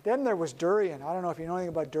then there was durian. I don't know if you know anything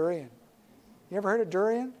about durian. You ever heard of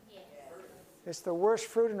durian? Yes. It's the worst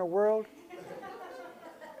fruit in the world.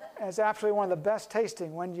 And it's actually one of the best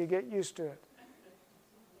tasting when you get used to it.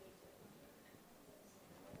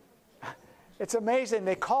 It's amazing.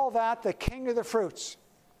 They call that the king of the fruits.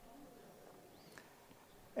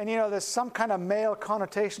 And there's some kind of male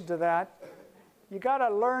connotation to that. You got to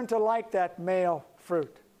learn to like that male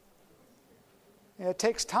fruit. It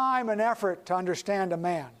takes time and effort to understand a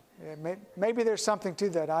man. Maybe there's something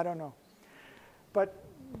to that, I don't know. But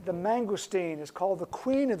the mangosteen is called the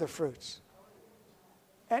queen of the fruits.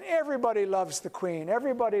 And everybody loves the queen.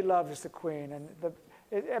 Everybody loves the queen. And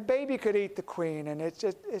a baby could eat the queen. And it's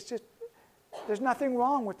just, there's nothing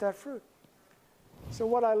wrong with that fruit. So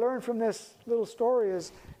what I learned from this little story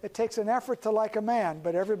is it takes an effort to like a man,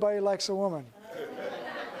 but everybody likes a woman.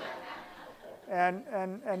 And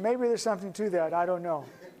maybe there's something to that, I don't know.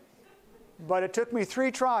 But it took me 3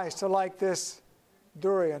 tries to like this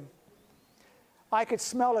durian. I could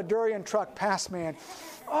smell a durian truck past me and,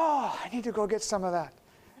 I need to go get some of that.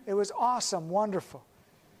 It was awesome, wonderful.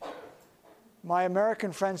 My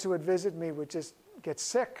American friends who would visit me would just get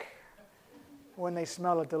sick when they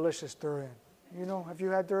smell a delicious durian. Have you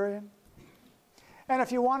had durian? And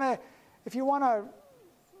if you want to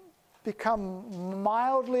become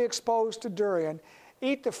mildly exposed to durian,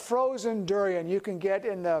 eat the frozen durian you can get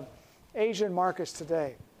in the Asian markets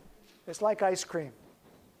today. It's like ice cream.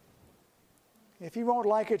 If you won't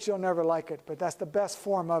like it, you'll never like it, but that's the best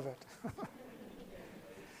form of it.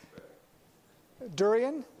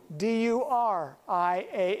 Durian, D-U-R-I-A-N.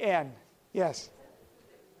 Yes.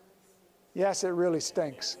 Yes, it really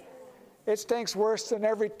stinks. It stinks worse than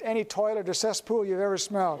any toilet or cesspool you've ever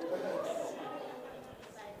smelled.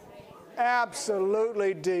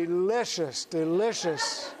 Absolutely delicious,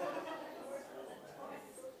 delicious.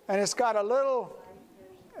 And it's got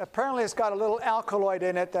apparently it's got a little alkaloid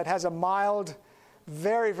in it that has a mild,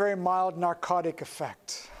 very, very mild narcotic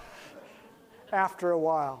effect after a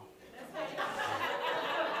while.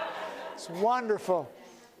 It's wonderful.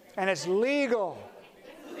 And it's legal.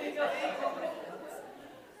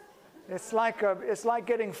 It's like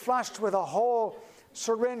getting flushed with a whole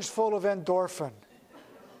syringe full of endorphin.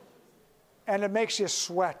 And it makes you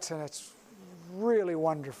sweat, and it's really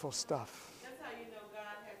wonderful stuff. That's how you know God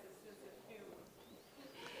has a sense of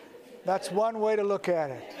humor. That's one way to look at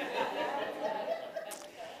it.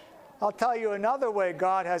 I'll tell you another way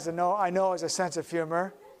God has a sense of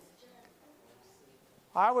humor.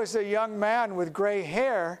 I was a young man with gray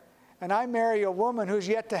hair, and I marry a woman who's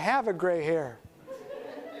yet to have a gray hair.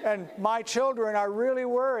 And my children are really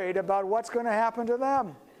worried about what's going to happen to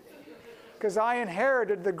them. Because I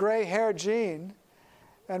inherited the gray hair gene,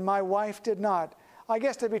 and my wife did not. I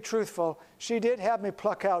guess to be truthful, she did have me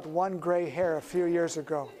pluck out one gray hair a few years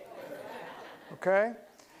ago. Okay?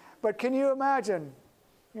 But can you imagine,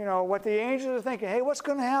 what the angels are thinking? Hey, what's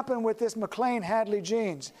going to happen with this McLane Hadley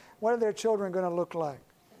genes? What are their children going to look like?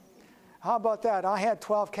 How about that? I had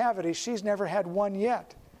 12 cavities. She's never had one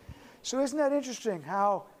yet. So isn't that interesting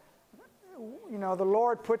how, the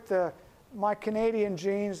Lord put my Canadian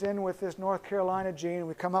genes in with this North Carolina gene, and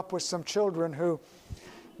we come up with some children who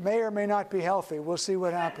may or may not be healthy. We'll see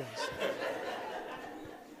what happens.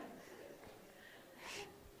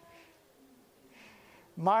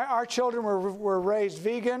 Our children were raised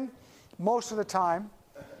vegan most of the time,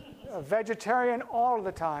 vegetarian all of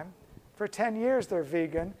the time. For 10 years they're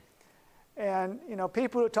vegan. And,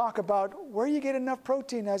 people who talk about where you get enough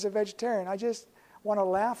protein as a vegetarian, I just want to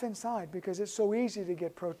laugh inside because it's so easy to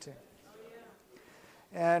get protein.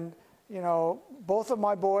 And, both of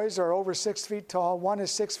my boys are over 6 feet tall. One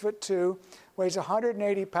is 6'2", weighs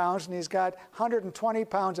 180 pounds, and he's got 120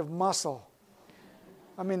 pounds of muscle.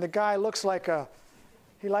 I mean, the guy looks like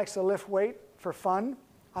he likes to lift weight for fun.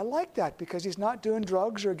 I like that because he's not doing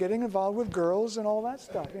drugs or getting involved with girls and all that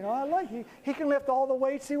stuff. He can lift all the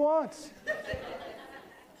weights he wants.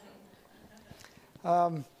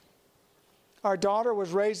 Our daughter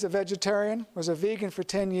was raised a vegetarian, was a vegan for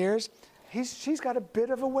 10 years. She's got a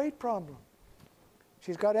bit of a weight problem.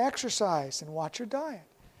 She's got to exercise and watch her diet.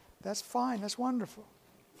 That's fine. That's wonderful.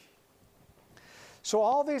 So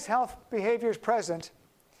all these health behaviors present,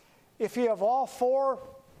 if you have all four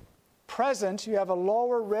present, you have a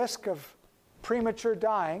lower risk of premature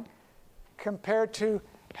dying compared to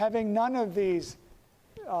having none of these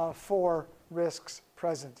four risks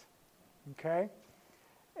present. Okay?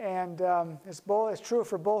 And it's true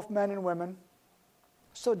for both men and women.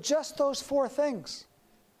 So just those four things.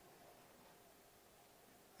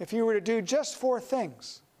 If you were to do just four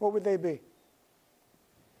things, what would they be?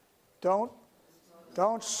 Don't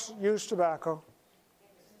use tobacco.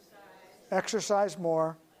 Exercise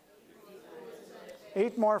more.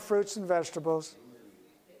 Eat more fruits and vegetables.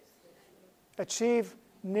 Achieve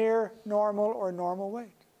near normal or normal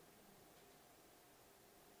weight.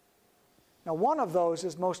 Now, one of those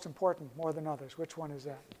is most important more than others. Which one is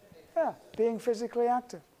that? Yeah, being physically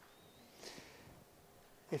active.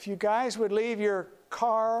 If you guys would leave your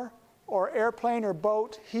car or airplane or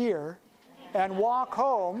boat here and walk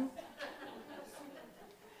home,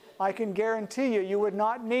 I can guarantee you would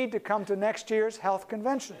not need to come to next year's health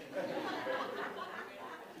convention.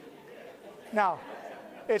 Now,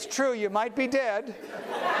 it's true, you might be dead.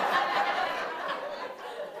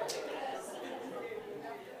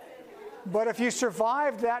 But if you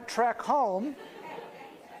survived that trek home,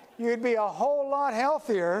 you'd be a whole lot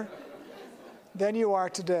healthier than you are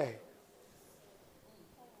today.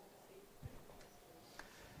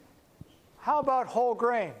 How about whole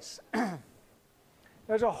grains?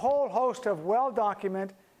 There's a whole host of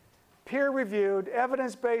well-documented, peer-reviewed,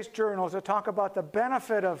 evidence-based journals that talk about the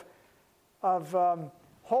benefit of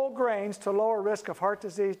whole grains to lower risk of heart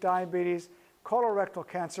disease, diabetes, colorectal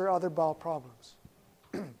cancer, other bowel problems.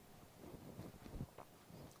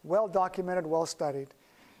 Well-documented, well-studied.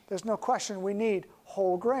 There's no question we need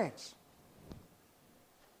whole grains.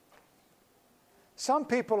 Some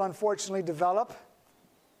people, unfortunately, develop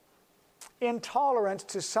intolerance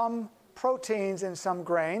to some proteins in some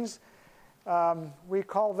grains. We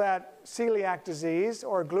call that celiac disease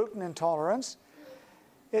or gluten intolerance.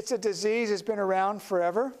 It's a disease that's been around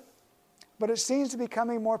forever, but it seems to be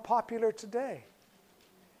becoming more popular today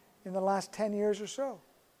in the last 10 years or so.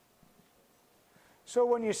 So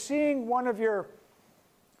when you're seeing one of your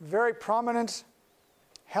very prominent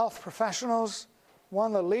health professionals, one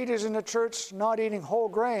of the leaders in the church, not eating whole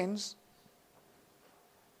grains,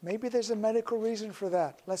 maybe there's a medical reason for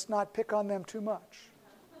that. Let's not pick on them too much.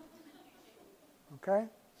 Okay?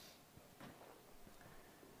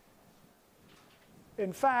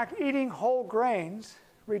 In fact, eating whole grains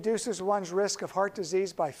reduces one's risk of heart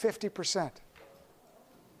disease by 50%.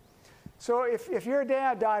 So if your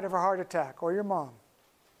dad died of a heart attack, or your mom,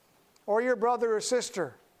 or your brother or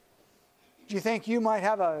sister, do you think you might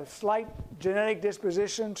have a slight genetic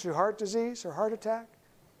disposition to heart disease or heart attack?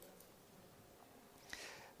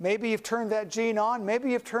 Maybe you've turned that gene on,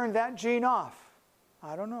 maybe you've turned that gene off.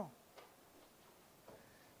 I don't know.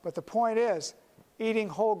 But the point is, eating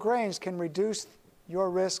whole grains can reduce your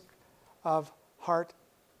risk of heart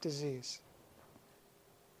disease.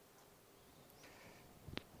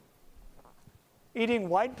 Eating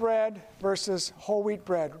white bread versus whole wheat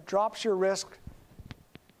bread drops your risk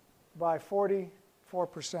by 44%.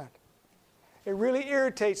 It really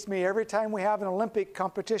irritates me every time we have an Olympic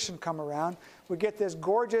competition come around. We get this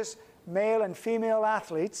gorgeous male and female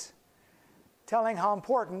athletes telling how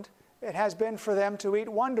important it has been for them to eat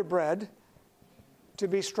Wonder Bread to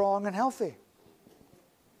be strong and healthy.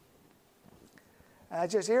 And it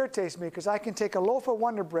just irritates me because I can take a loaf of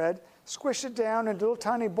Wonder Bread, squish it down in a little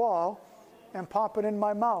tiny ball, and pop it in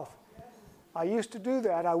my mouth. I used to do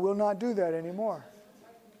that. I will not do that anymore.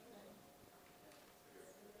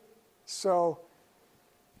 So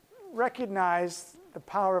recognize the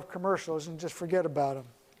power of commercials and just forget about them.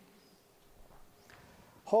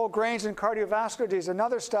 Whole grains and cardiovascular disease.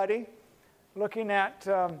 Another study looking at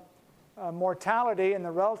mortality and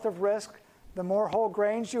the relative risk. The more whole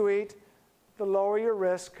grains you eat, the lower your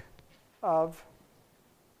risk of,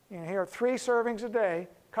 here, 3 servings a day,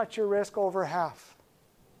 cut your risk over half.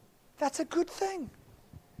 That's a good thing.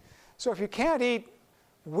 So if you can't eat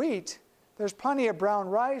wheat, there's plenty of brown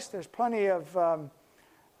rice, there's plenty of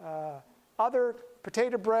other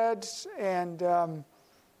potato breads and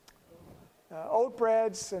oat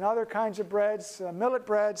breads and other kinds of breads, millet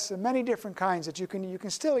breads, and many different kinds that you can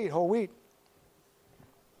still eat whole wheat.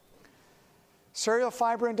 Cereal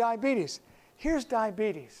fiber and diabetes. Here's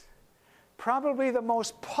diabetes. Probably the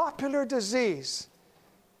most popular disease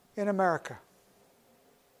in America.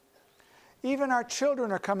 Even our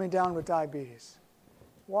children are coming down with diabetes.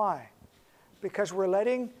 Why? Because we're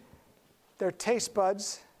letting their taste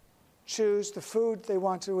buds choose the food they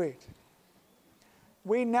want to eat.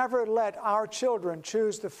 We never let our children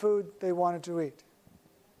choose the food they wanted to eat.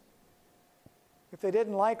 If they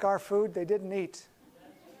didn't like our food, they didn't eat.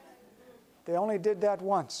 They only did that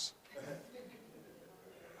once.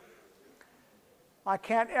 I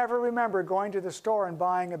can't ever remember going to the store and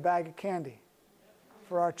buying a bag of candy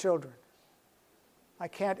for our children. I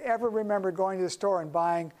can't ever remember going to the store and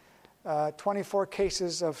buying 24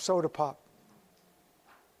 cases of soda pop.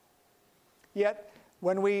 Yet,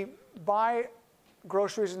 when we buy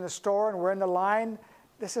groceries in the store and we're in the line,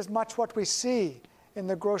 this is much what we see in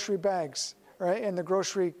the grocery bags, or in the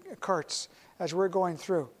grocery carts as we're going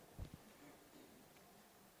through.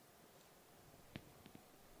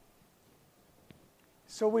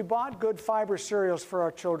 So we bought good fiber cereals for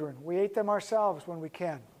our children. We ate them ourselves when we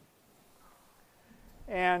can.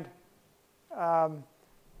 And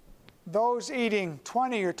those eating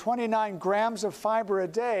 20 or 29 grams of fiber a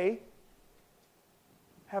day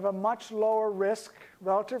have a much lower risk,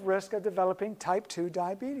 relative risk of developing type 2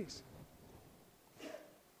 diabetes.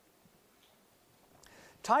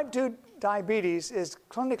 Type 2 diabetes is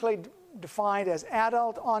clinically defined as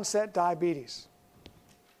adult onset diabetes.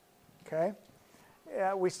 Okay?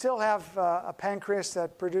 We still have a pancreas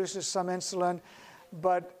that produces some insulin,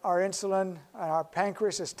 but our insulin, our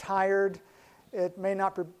pancreas is tired. It may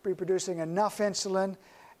not be producing enough insulin,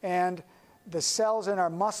 and the cells in our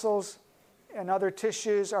muscles and other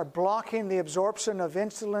tissues are blocking the absorption of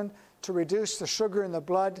insulin to reduce the sugar in the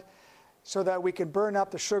blood so that we can burn up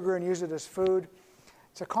the sugar and use it as food.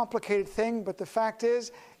 It's a complicated thing, but the fact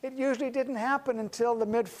is, it usually didn't happen until the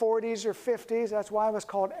mid-40s or 50s. That's why it was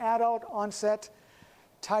called adult onset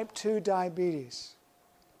type 2 diabetes.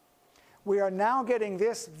 We are now getting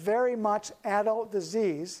this very much adult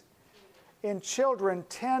disease in children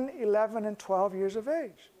 10, 11, and 12 years of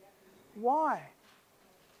age. Why?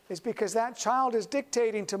 It's because that child is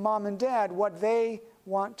dictating to mom and dad what they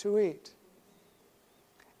want to eat.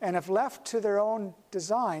 And if left to their own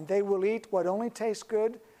design, they will eat what only tastes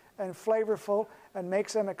good and flavorful and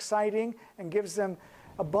makes them exciting and gives them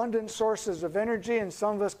abundant sources of energy, and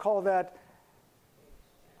some of us call that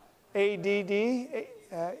ADD,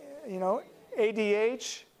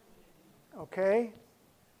 ADH, okay?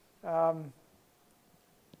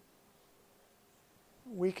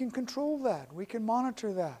 we can control that. We can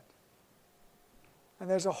monitor that. And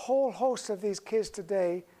there's a whole host of these kids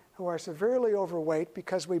today who are severely overweight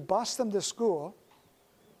because we bus them to school.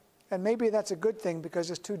 And maybe that's a good thing because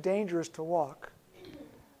it's too dangerous to walk.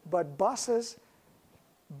 But busing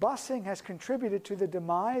has contributed to the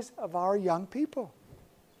demise of our young people.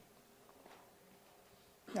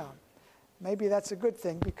 Now, maybe that's a good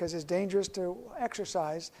thing because it's dangerous to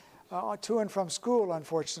exercise to and from school,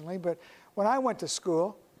 unfortunately. But when I went to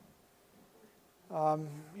school,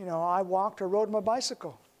 I walked or rode my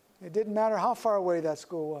bicycle. It didn't matter how far away that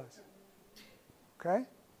school was. Okay?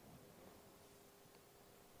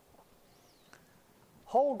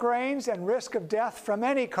 Whole grains and risk of death from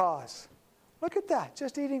any cause. Look at that,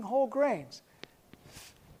 just eating whole grains.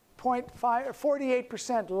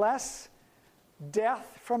 48% less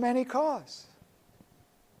death from any cause.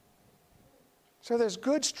 So there's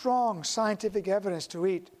good, strong scientific evidence to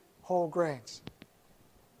eat whole grains.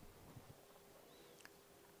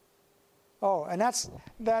 Oh, and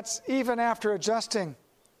that's even after adjusting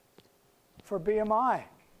for BMI.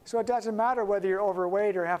 So it doesn't matter whether you're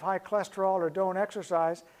overweight or have high cholesterol or don't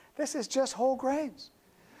exercise. This is just whole grains.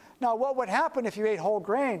 Now, what would happen if you ate whole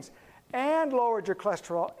grains and lowered your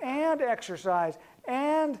cholesterol and exercised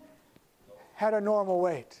and had a normal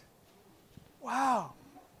weight? Wow,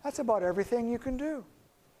 that's about everything you can do.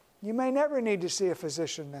 You may never need to see a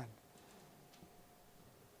physician then.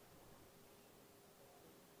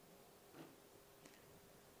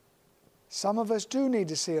 Some of us do need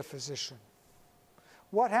to see a physician.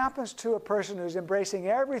 What happens to a person who's embracing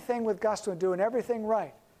everything with gusto and doing everything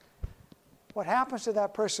right? What happens to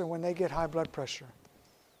that person when they get high blood pressure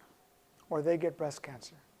or they get breast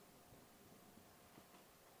cancer?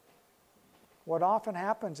 What often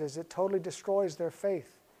happens is it totally destroys their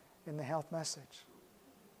faith in the health message.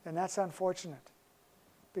 And that's unfortunate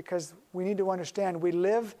because we need to understand we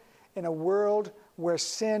live in a world where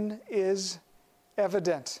sin is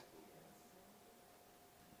evident.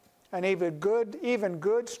 And even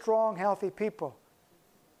good, strong, healthy people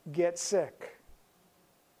get sick.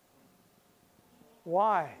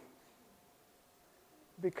 Why?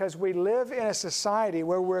 Because we live in a society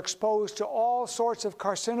where we're exposed to all sorts of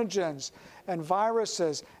carcinogens and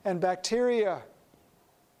viruses and bacteria.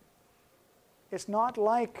 It's not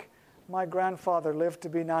like my grandfather lived to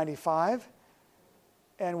be 95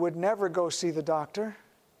 and would never go see the doctor.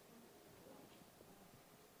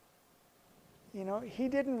 You know, he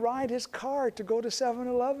didn't ride his car to go to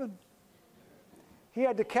 7-Eleven. He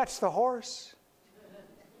had to catch the horse.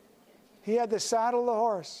 He had to saddle the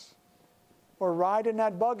horse or ride in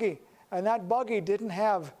that buggy. And that buggy didn't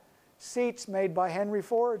have seats made by Henry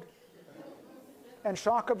Ford and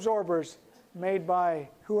shock absorbers made by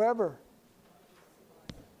whoever.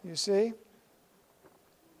 You see?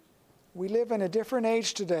 We live in a different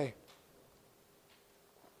age today.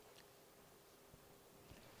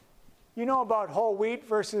 You know about whole wheat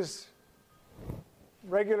versus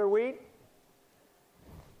regular wheat?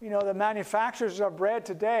 You know, the manufacturers of bread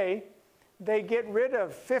today, they get rid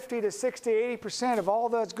of 50 to 60, 80% of all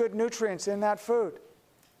those good nutrients in that food.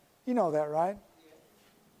 You know that, right?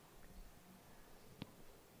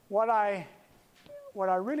 What I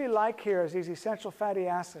really like here is these essential fatty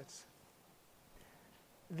acids.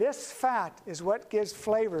 This fat is what gives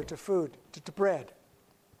flavor to food, to bread.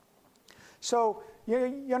 So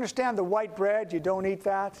you understand the white bread, you don't eat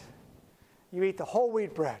that. You eat the whole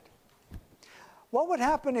wheat bread. What would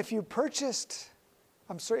happen if you purchased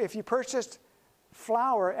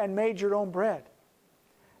flour and made your own bread?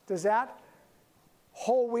 Does that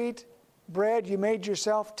whole wheat bread you made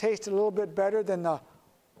yourself taste a little bit better than the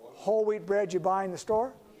whole wheat bread you buy in the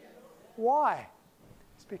store? Why?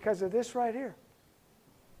 It's because of this right here.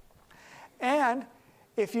 And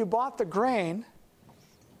if you bought the grain,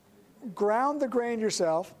 ground the grain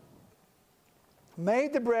yourself,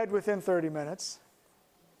 made the bread within 30 minutes,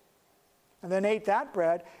 and then ate that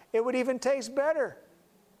bread, it would even taste better.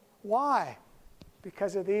 Why?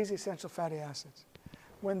 Because of these essential fatty acids.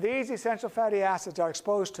 When these essential fatty acids are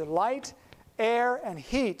exposed to light, air, and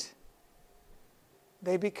heat,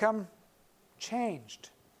 they become changed.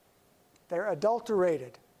 They're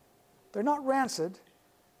adulterated. They're not rancid,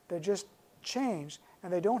 they're just changed,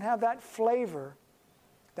 and they don't have that flavor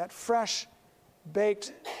that fresh,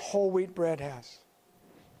 baked whole wheat bread has.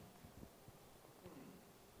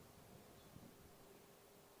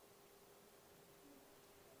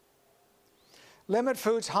 Limit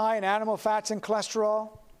foods high in animal fats and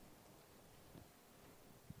cholesterol.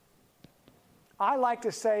 I like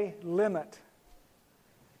to say limit.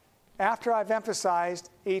 After I've emphasized,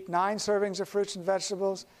 eat 9 servings of fruits and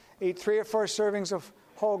vegetables, eat 3 or 4 servings of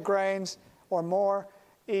whole grains or more,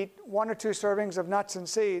 eat 1 or 2 servings of nuts and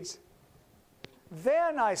seeds.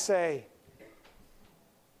 Then I say,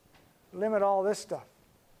 limit all this stuff.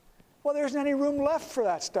 Well, there isn't any room left for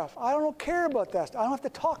that stuff. I don't care about that stuff. I don't have to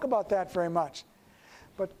talk about that very much.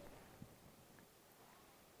 But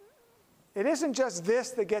it isn't just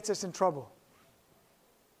this that gets us in trouble.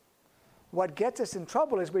 What gets us in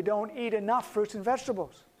trouble is we don't eat enough fruits and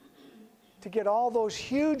vegetables to get all those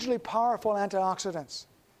hugely powerful antioxidants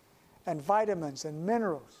and vitamins and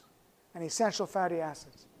minerals and essential fatty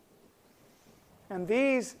acids. And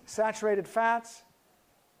these saturated fats,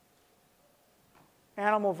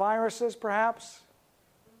 animal viruses perhaps,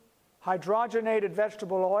 hydrogenated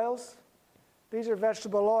vegetable oils, these are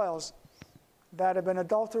vegetable oils that have been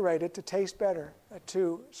adulterated to taste better,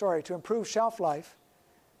 to improve shelf life,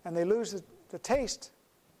 and they lose the taste,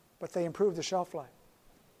 but they improve the shelf life.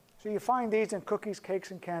 So you find these in cookies,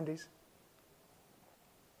 cakes, and candies.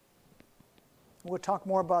 We'll talk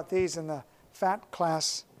more about these in the fat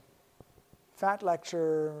class, fat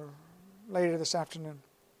lecture later this afternoon.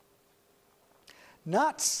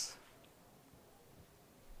 Nuts.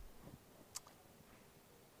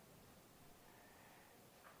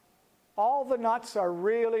 All the nuts are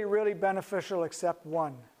really, really beneficial except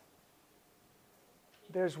one.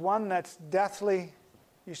 There's one that's deathly,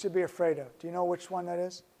 you should be afraid of. Do you know which one that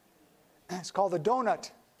is? It's called the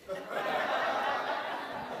donut.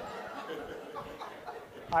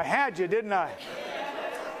 I had you, didn't I?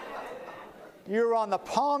 You were on the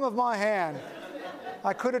palm of my hand.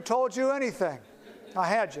 I could have told you anything. I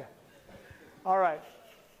had you. All right.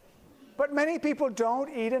 But many people don't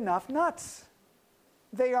eat enough nuts.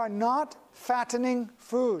 They are not fattening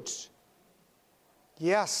foods.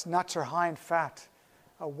 Yes, nuts are high in fat,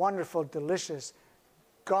 a wonderful, delicious,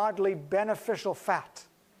 godly, beneficial fat.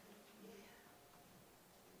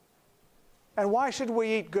 And why should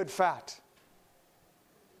we eat good fat?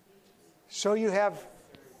 So you have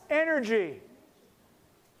energy.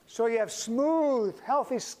 So you have smooth,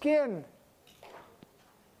 healthy skin.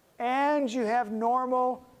 And you have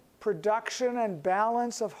normal production and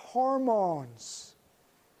balance of hormones.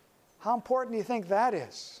 How important do you think that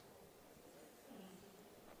is?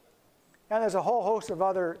 And there's a whole host of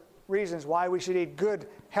other reasons why we should eat good,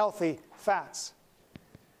 healthy fats.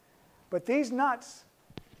 But these nuts,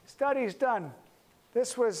 studies done,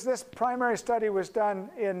 this primary study was done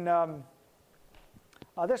in,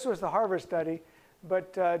 this was the Harvard study,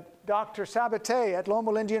 but Dr. Sabatier at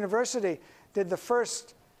Loma Linda University did the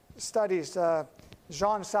first studies.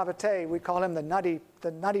 Jean Sabatier, we call him the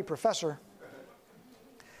nutty professor.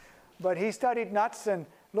 But he studied nuts and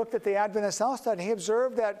looked at the Adventist health study. He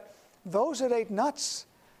observed that those that ate nuts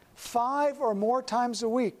 5 or more times a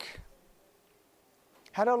week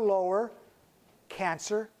had a lower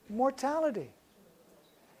cancer mortality.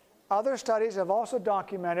 Other studies have also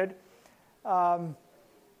documented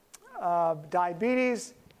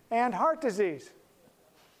diabetes and heart disease.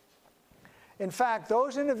 In fact,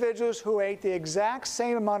 those individuals who ate the exact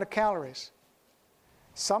same amount of calories,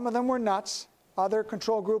 some of them were nuts, other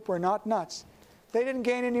control group were not nuts, they didn't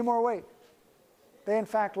gain any more weight. They, in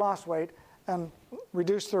fact, lost weight and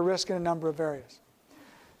reduced their risk in a number of areas.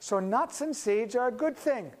 So nuts and seeds are a good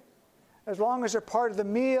thing, as long as they're part of the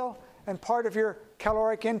meal and part of your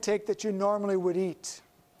caloric intake that you normally would eat.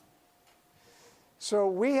 So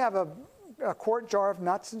we have a quart jar of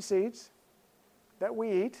nuts and seeds that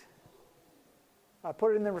we eat. I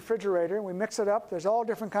put it in the refrigerator, and we mix it up. There's all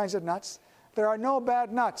different kinds of nuts. There are no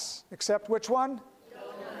bad nuts, except which one?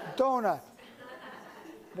 Donut.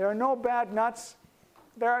 There are no bad nuts.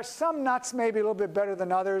 There are some nuts maybe a little bit better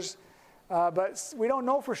than others, but we don't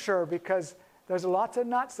know for sure because there's lots of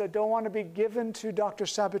nuts that don't want to be given to Dr.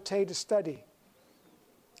 Sabatier to study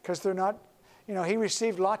because they're not, he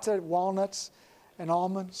received lots of walnuts and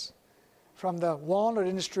almonds from the walnut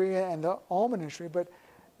industry and the almond industry, but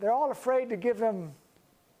they're all afraid to give him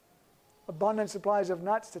abundant supplies of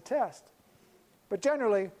nuts to test. But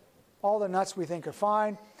generally, all the nuts we think are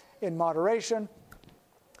fine in moderation.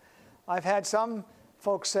 I've had some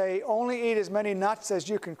folks say, only eat as many nuts as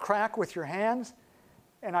you can crack with your hands.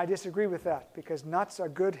 And I disagree with that because nuts are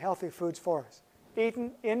good, healthy foods for us.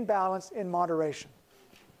 Eaten in balance, in moderation.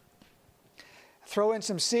 Throw in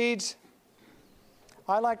some seeds.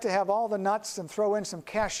 I like to have all the nuts and throw in some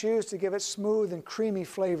cashews to give it smooth and creamy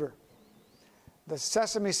flavor. The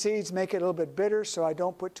sesame seeds make it a little bit bitter, so I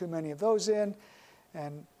don't put too many of those in.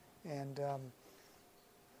 And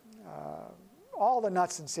all the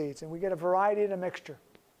nuts and seeds, and we get a variety in a mixture.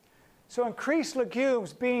 So increase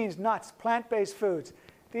legumes, beans, nuts, plant-based foods.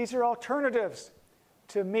 These are alternatives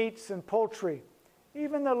to meats and poultry.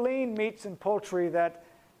 Even the lean meats and poultry that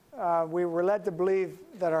we were led to believe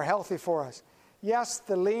that are healthy for us. Yes,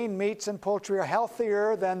 the lean meats and poultry are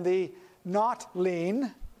healthier than the not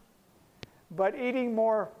lean, but eating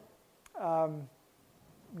more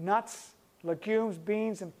nuts, legumes,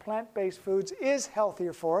 beans, and plant-based foods is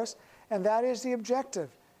healthier for us, and that is the objective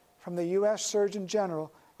from the U.S. Surgeon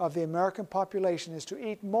General of the American population, is to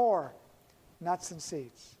eat more nuts and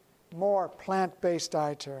seeds, more plant-based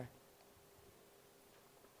dietary.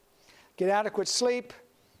 Get adequate sleep.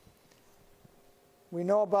 We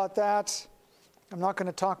know about that. I'm not going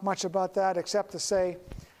to talk much about that except to say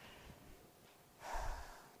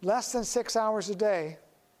less than 6 hours a day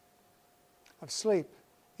of sleep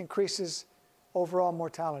increases overall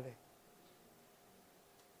mortality.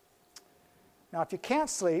 Now, if you can't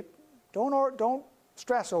sleep, don't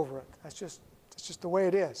stress over it. That's just the way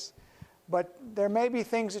it is. But there may be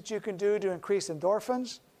things that you can do to increase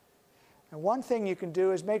endorphins. And one thing you can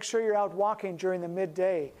do is make sure you're out walking during the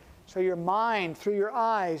midday, so your mind, through your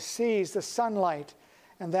eyes, sees the sunlight,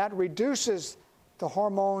 and that reduces the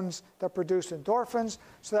hormones that produce endorphins,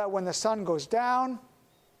 so that when the sun goes down,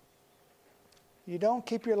 you don't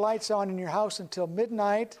keep your lights on in your house until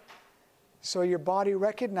midnight, so your body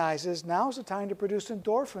recognizes now's the time to produce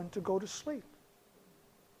endorphin to go to sleep.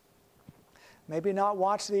 Maybe not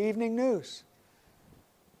watch the evening news.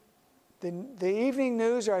 The evening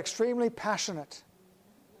news are extremely passionate.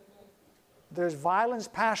 There's violence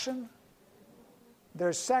passion.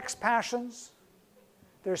 There's sex passions.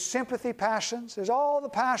 There's sympathy passions. There's all the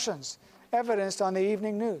passions evidenced on the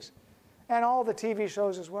evening news. And all the TV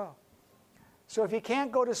shows as well. So if you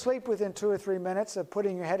can't go to sleep within 2 or 3 minutes of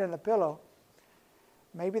putting your head in a pillow,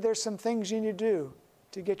 maybe there's some things you need to do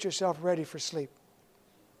to get yourself ready for sleep.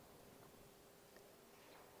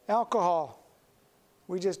 Alcohol.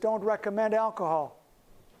 We just don't recommend alcohol.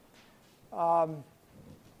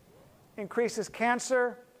 Increases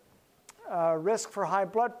cancer, risk for high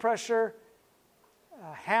blood pressure,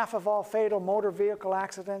 half of all fatal motor vehicle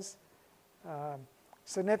accidents,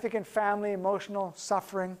 significant family emotional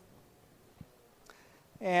suffering,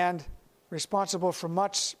 and responsible for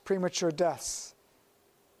much premature deaths.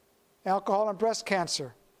 Alcohol and breast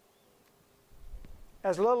cancer.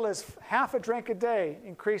 As little as half a drink a day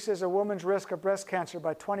increases a woman's risk of breast cancer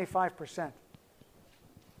by 25%.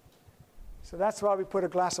 So that's why we put a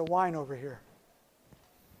glass of wine over here.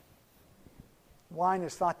 Wine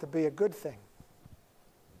is thought to be a good thing.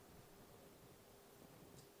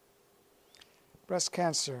 Breast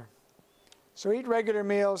cancer. So eat regular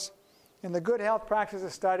meals. In the Good Health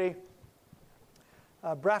Practices study,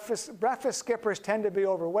 breakfast skippers tend to be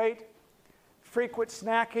overweight. Frequent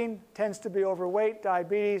snacking tends to be overweight,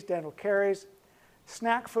 diabetes, dental caries.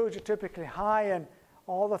 Snack foods are typically high in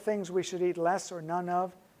all the things we should eat less or none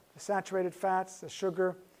of: the saturated fats, the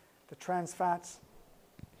sugar, the trans fats.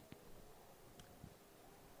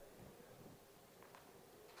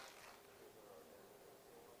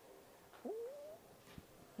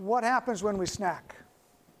 What happens when we snack?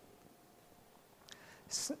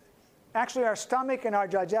 Actually, our stomach and our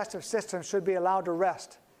digestive system should be allowed to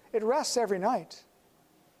rest. It rests every night.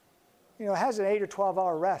 It has an 8 or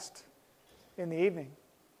 12-hour rest in the evening.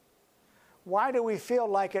 Why do we feel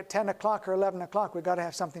like at 10 o'clock or 11 o'clock we've got to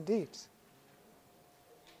have something to eat?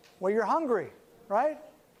 Well, you're hungry, right?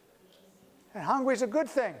 And hungry is a good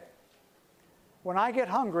thing. When I get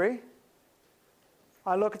hungry,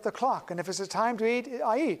 I look at the clock, and if it's a time to eat,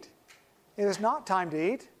 I eat. If it's not time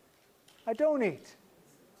to eat, I don't eat.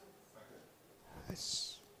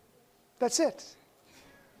 That's it.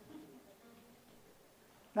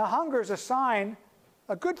 Now, hunger is a sign,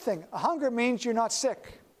 a good thing. Hunger means you're not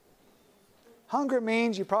sick. Hunger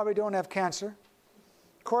means you probably don't have cancer.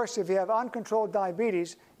 Of course, if you have uncontrolled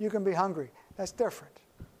diabetes, you can be hungry. That's different.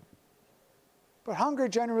 But hunger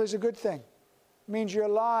generally is a good thing. It means you're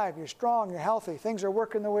alive, you're strong, you're healthy. Things are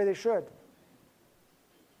working the way they should.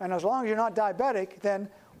 And as long as you're not diabetic, then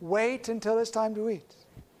wait until it's time to eat.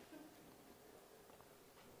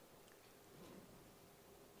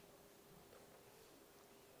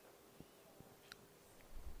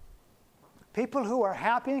 People who are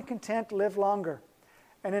happy and content live longer.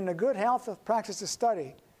 And in the Good Health Practices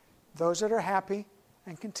study, those that are happy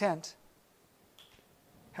and content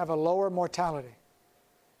have a lower mortality,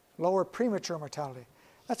 lower premature mortality.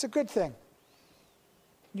 That's a good thing.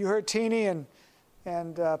 You heard Teeny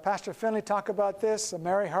and Pastor Finley talk about this. A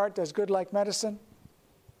merry heart does good like medicine.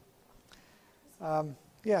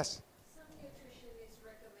 Yes? Some nutritionists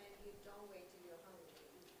recommend you don't wait till you're hungry,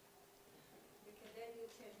 because then you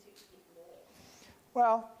tend to eat more.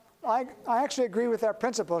 Well, I actually agree with that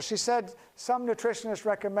principle. She said some nutritionists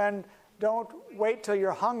recommend don't wait till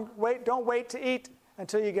you're don't wait to eat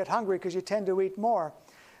until you get hungry because you tend to eat more.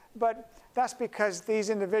 But that's because these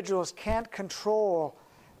individuals can't control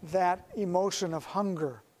that emotion of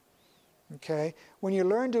hunger. Okay? When you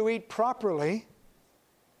learn to eat properly,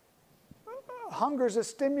 hunger is a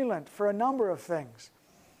stimulant for a number of things.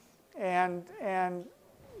 And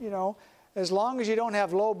you know, as long as you don't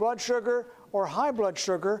have low blood sugar or high blood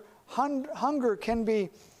sugar, hunger can be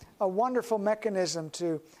a wonderful mechanism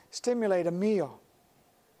to stimulate a meal,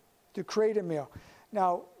 to create a meal.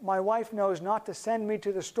 Now, my wife knows not to send me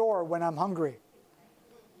to the store when I'm hungry,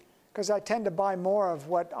 because I tend to buy more of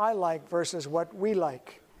what I like versus what we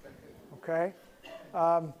like. Okay?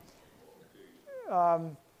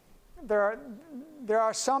 There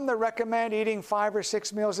are some that recommend eating 5 or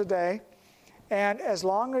 6 meals a day, and as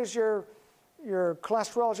long as your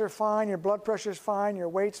cholesterols are fine, your blood pressure is fine, your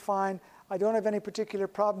weight's fine, I don't have any particular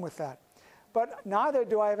problem with that. But neither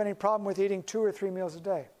do I have any problem with eating 2 or 3 meals a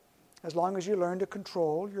day, as long as you learn to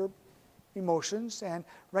control your emotions and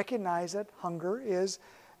recognize that hunger is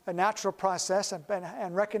a natural process,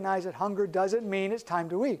 and recognize that hunger doesn't mean it's time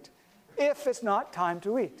to eat, if it's not time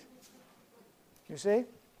to eat. You see?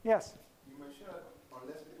 Yes? You mentioned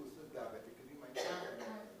unless the person is diabetic, you might have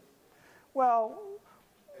Well,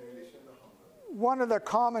 in relation to hunger. one of the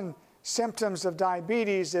common symptoms of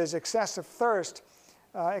diabetes is excessive thirst,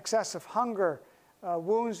 excessive hunger,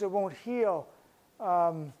 wounds that won't heal,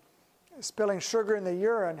 spilling sugar in the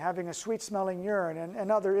urine, having a sweet-smelling urine,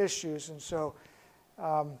 and other issues. And so,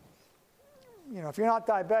 you know, if you're not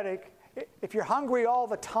diabetic, if you're hungry all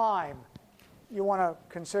the time, you want to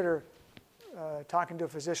consider talking to a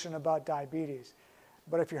physician about diabetes.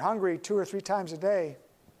 But if you're hungry 2 or 3 times a day,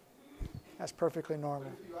 that's perfectly normal.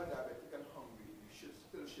 But if you are diabetic and hungry, you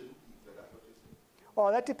still shouldn't eat, but that's what you're saying.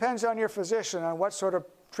 Well, that depends on your physician, on what sort of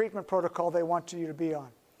treatment protocol they want you to be on.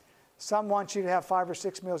 Some want you to have 5 or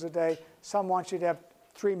 6 meals a day. Some want you to have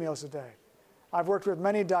 3 meals a day. I've worked with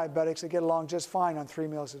many diabetics that get along just fine on 3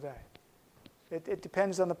 meals a day. It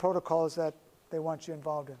depends on the protocols that they want you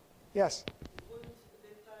involved in. Yes? Wouldn't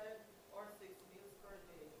the 5 or 6 meals per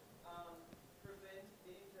day prevent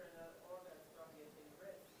the internal organs from getting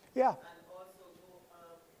rest? Yeah. And also,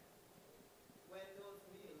 when those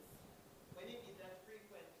meals, when you eat that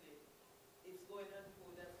frequently, it's going on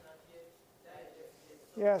food that's not yet digested.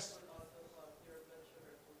 So Yes. that will also cause your blood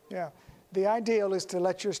sugar to go. Yeah. The ideal is to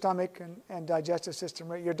let your stomach and digestive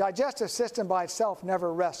system, your digestive system by itself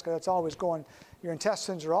never rests, because it's always going, your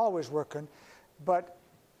intestines are always working, but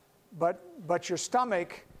your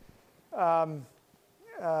stomach and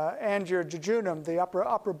your jejunum, the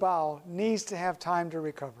upper bowel, needs to have time to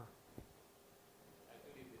recover.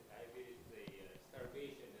 Actually, the diabetes is a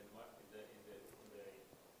starvation in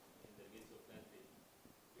the midst of plenty.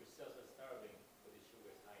 Your cells are starving, but the sugar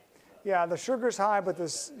is high. Yeah, the sugar's high, but your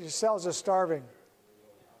cells are starving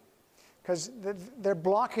because they're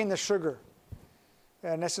blocking the sugar,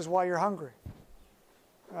 and this is why you're hungry.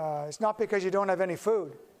 It's not because you don't have any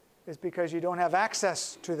food. It's because you don't have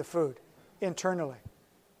access to the food internally.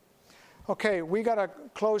 Okay, we got to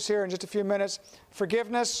close here in just a few minutes.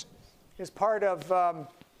 Forgiveness is part of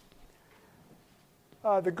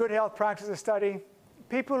the good health practices study.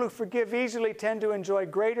 People who forgive easily tend to enjoy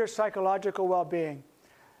greater psychological well-being.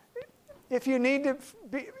 If you need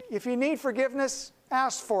forgiveness,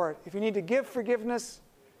 ask for it. If you need to give forgiveness,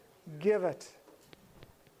 give it.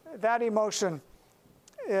 That emotion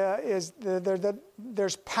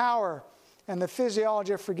there's power in the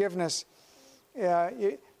physiology of forgiveness.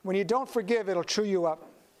 When you don't forgive, it'll chew you up.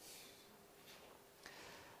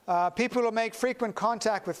 People who make frequent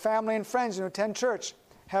contact with family and friends and who attend church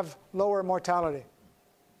have lower mortality.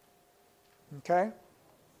 Okay?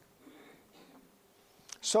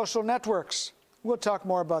 Social networks. We'll talk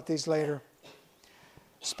more about these later.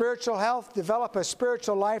 Spiritual health. Develop a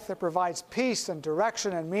spiritual life that provides peace and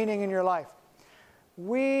direction and meaning in your life.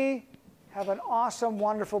 We have an awesome,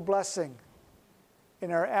 wonderful blessing in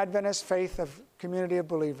our Adventist faith of community of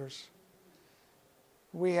believers.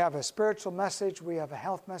 We have a spiritual message, we have a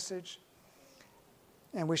health message,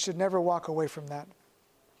 and we should never walk away from that.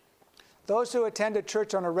 Those who attended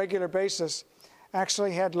church on a regular basis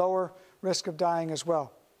actually had lower risk of dying as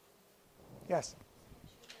well. Yes?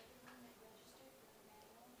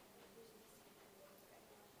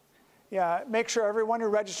 Yeah, make sure everyone who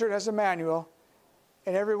registered has a manual,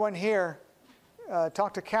 and everyone here,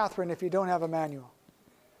 talk to Catherine if you don't have a manual.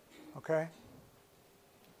 Okay?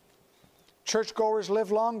 Churchgoers live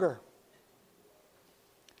longer.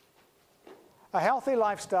 A healthy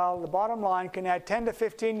lifestyle, the bottom line, can add 10 to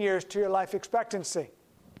 15 years to your life expectancy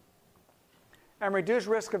and reduce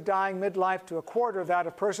risk of dying midlife to a quarter of that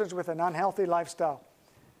of persons with an unhealthy lifestyle.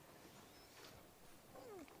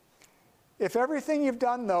 If everything you've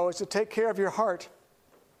done, though, is to take care of your heart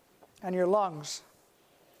and your lungs,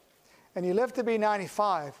 and you live to be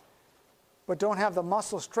 95, but don't have the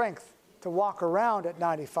muscle strength to walk around at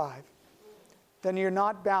 95, then you're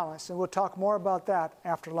not balanced. And we'll talk more about that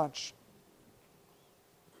after lunch.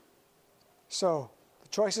 So, the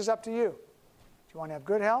choice is up to you. Do you want to have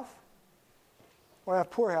good health or have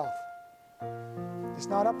poor health? It's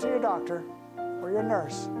not up to your doctor or your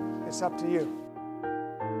nurse. It's up to you.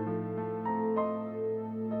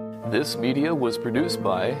 This media was produced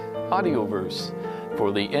by Audioverse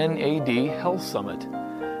for the NAD Health Summit.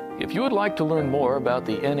 If you would like to learn more about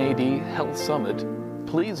the NAD Health Summit,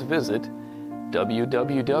 please visit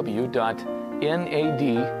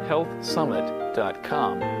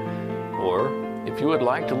www.nadhealthsummit.com. Or if you would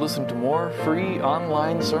like to listen to more free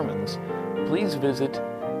online sermons, please visit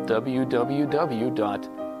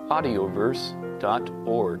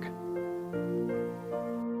www.audioverse.org.